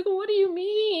 And it's like, well, what do you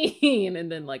mean?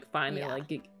 And then like finally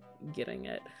like getting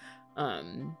it.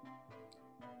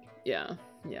 Yeah.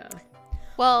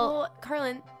 Well,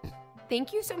 Carlin,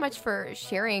 thank you so much for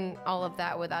sharing all of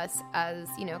that with us as,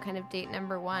 you know, kind of date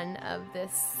number 1 of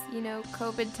this, you know,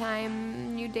 COVID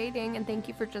time, new dating. And thank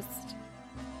you for just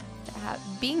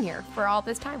being here for all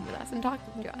this time with us and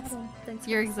talking to us. Thanks for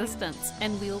your existence.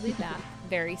 And we will be back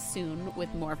very soon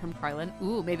with more from Carlin.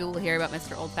 Ooh, maybe we'll hear about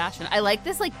Mr. Old Fashioned. I like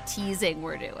this like teasing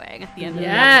we're doing at the end of the episode.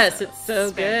 Yes, it's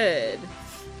so good.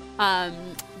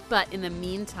 But in the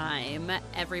meantime,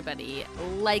 everybody,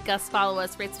 like us, follow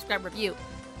us, rate, subscribe, review.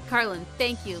 Carlin,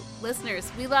 thank you. Listeners,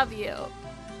 we love you.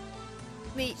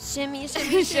 Wait, shimmy,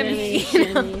 shimmy, Shimmy,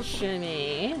 shimmy,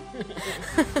 shimmy.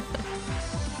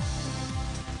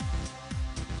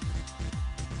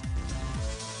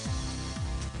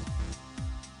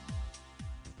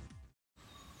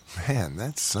 Man,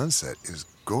 that sunset is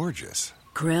gorgeous.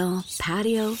 Grill,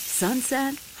 patio,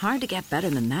 sunset. Hard to get better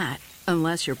than that.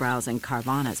 Unless you're browsing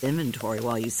Carvana's inventory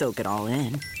while you soak it all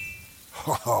in.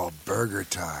 Oh, burger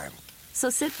time. So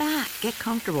sit back, get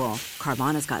comfortable.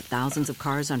 Carvana's got thousands of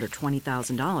cars under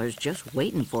 $20,000 just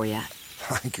waiting for you.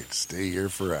 I could stay here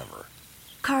forever.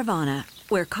 Carvana,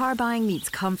 where car buying meets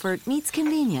comfort meets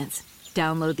convenience.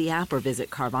 Download the app or visit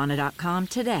Carvana.com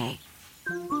today.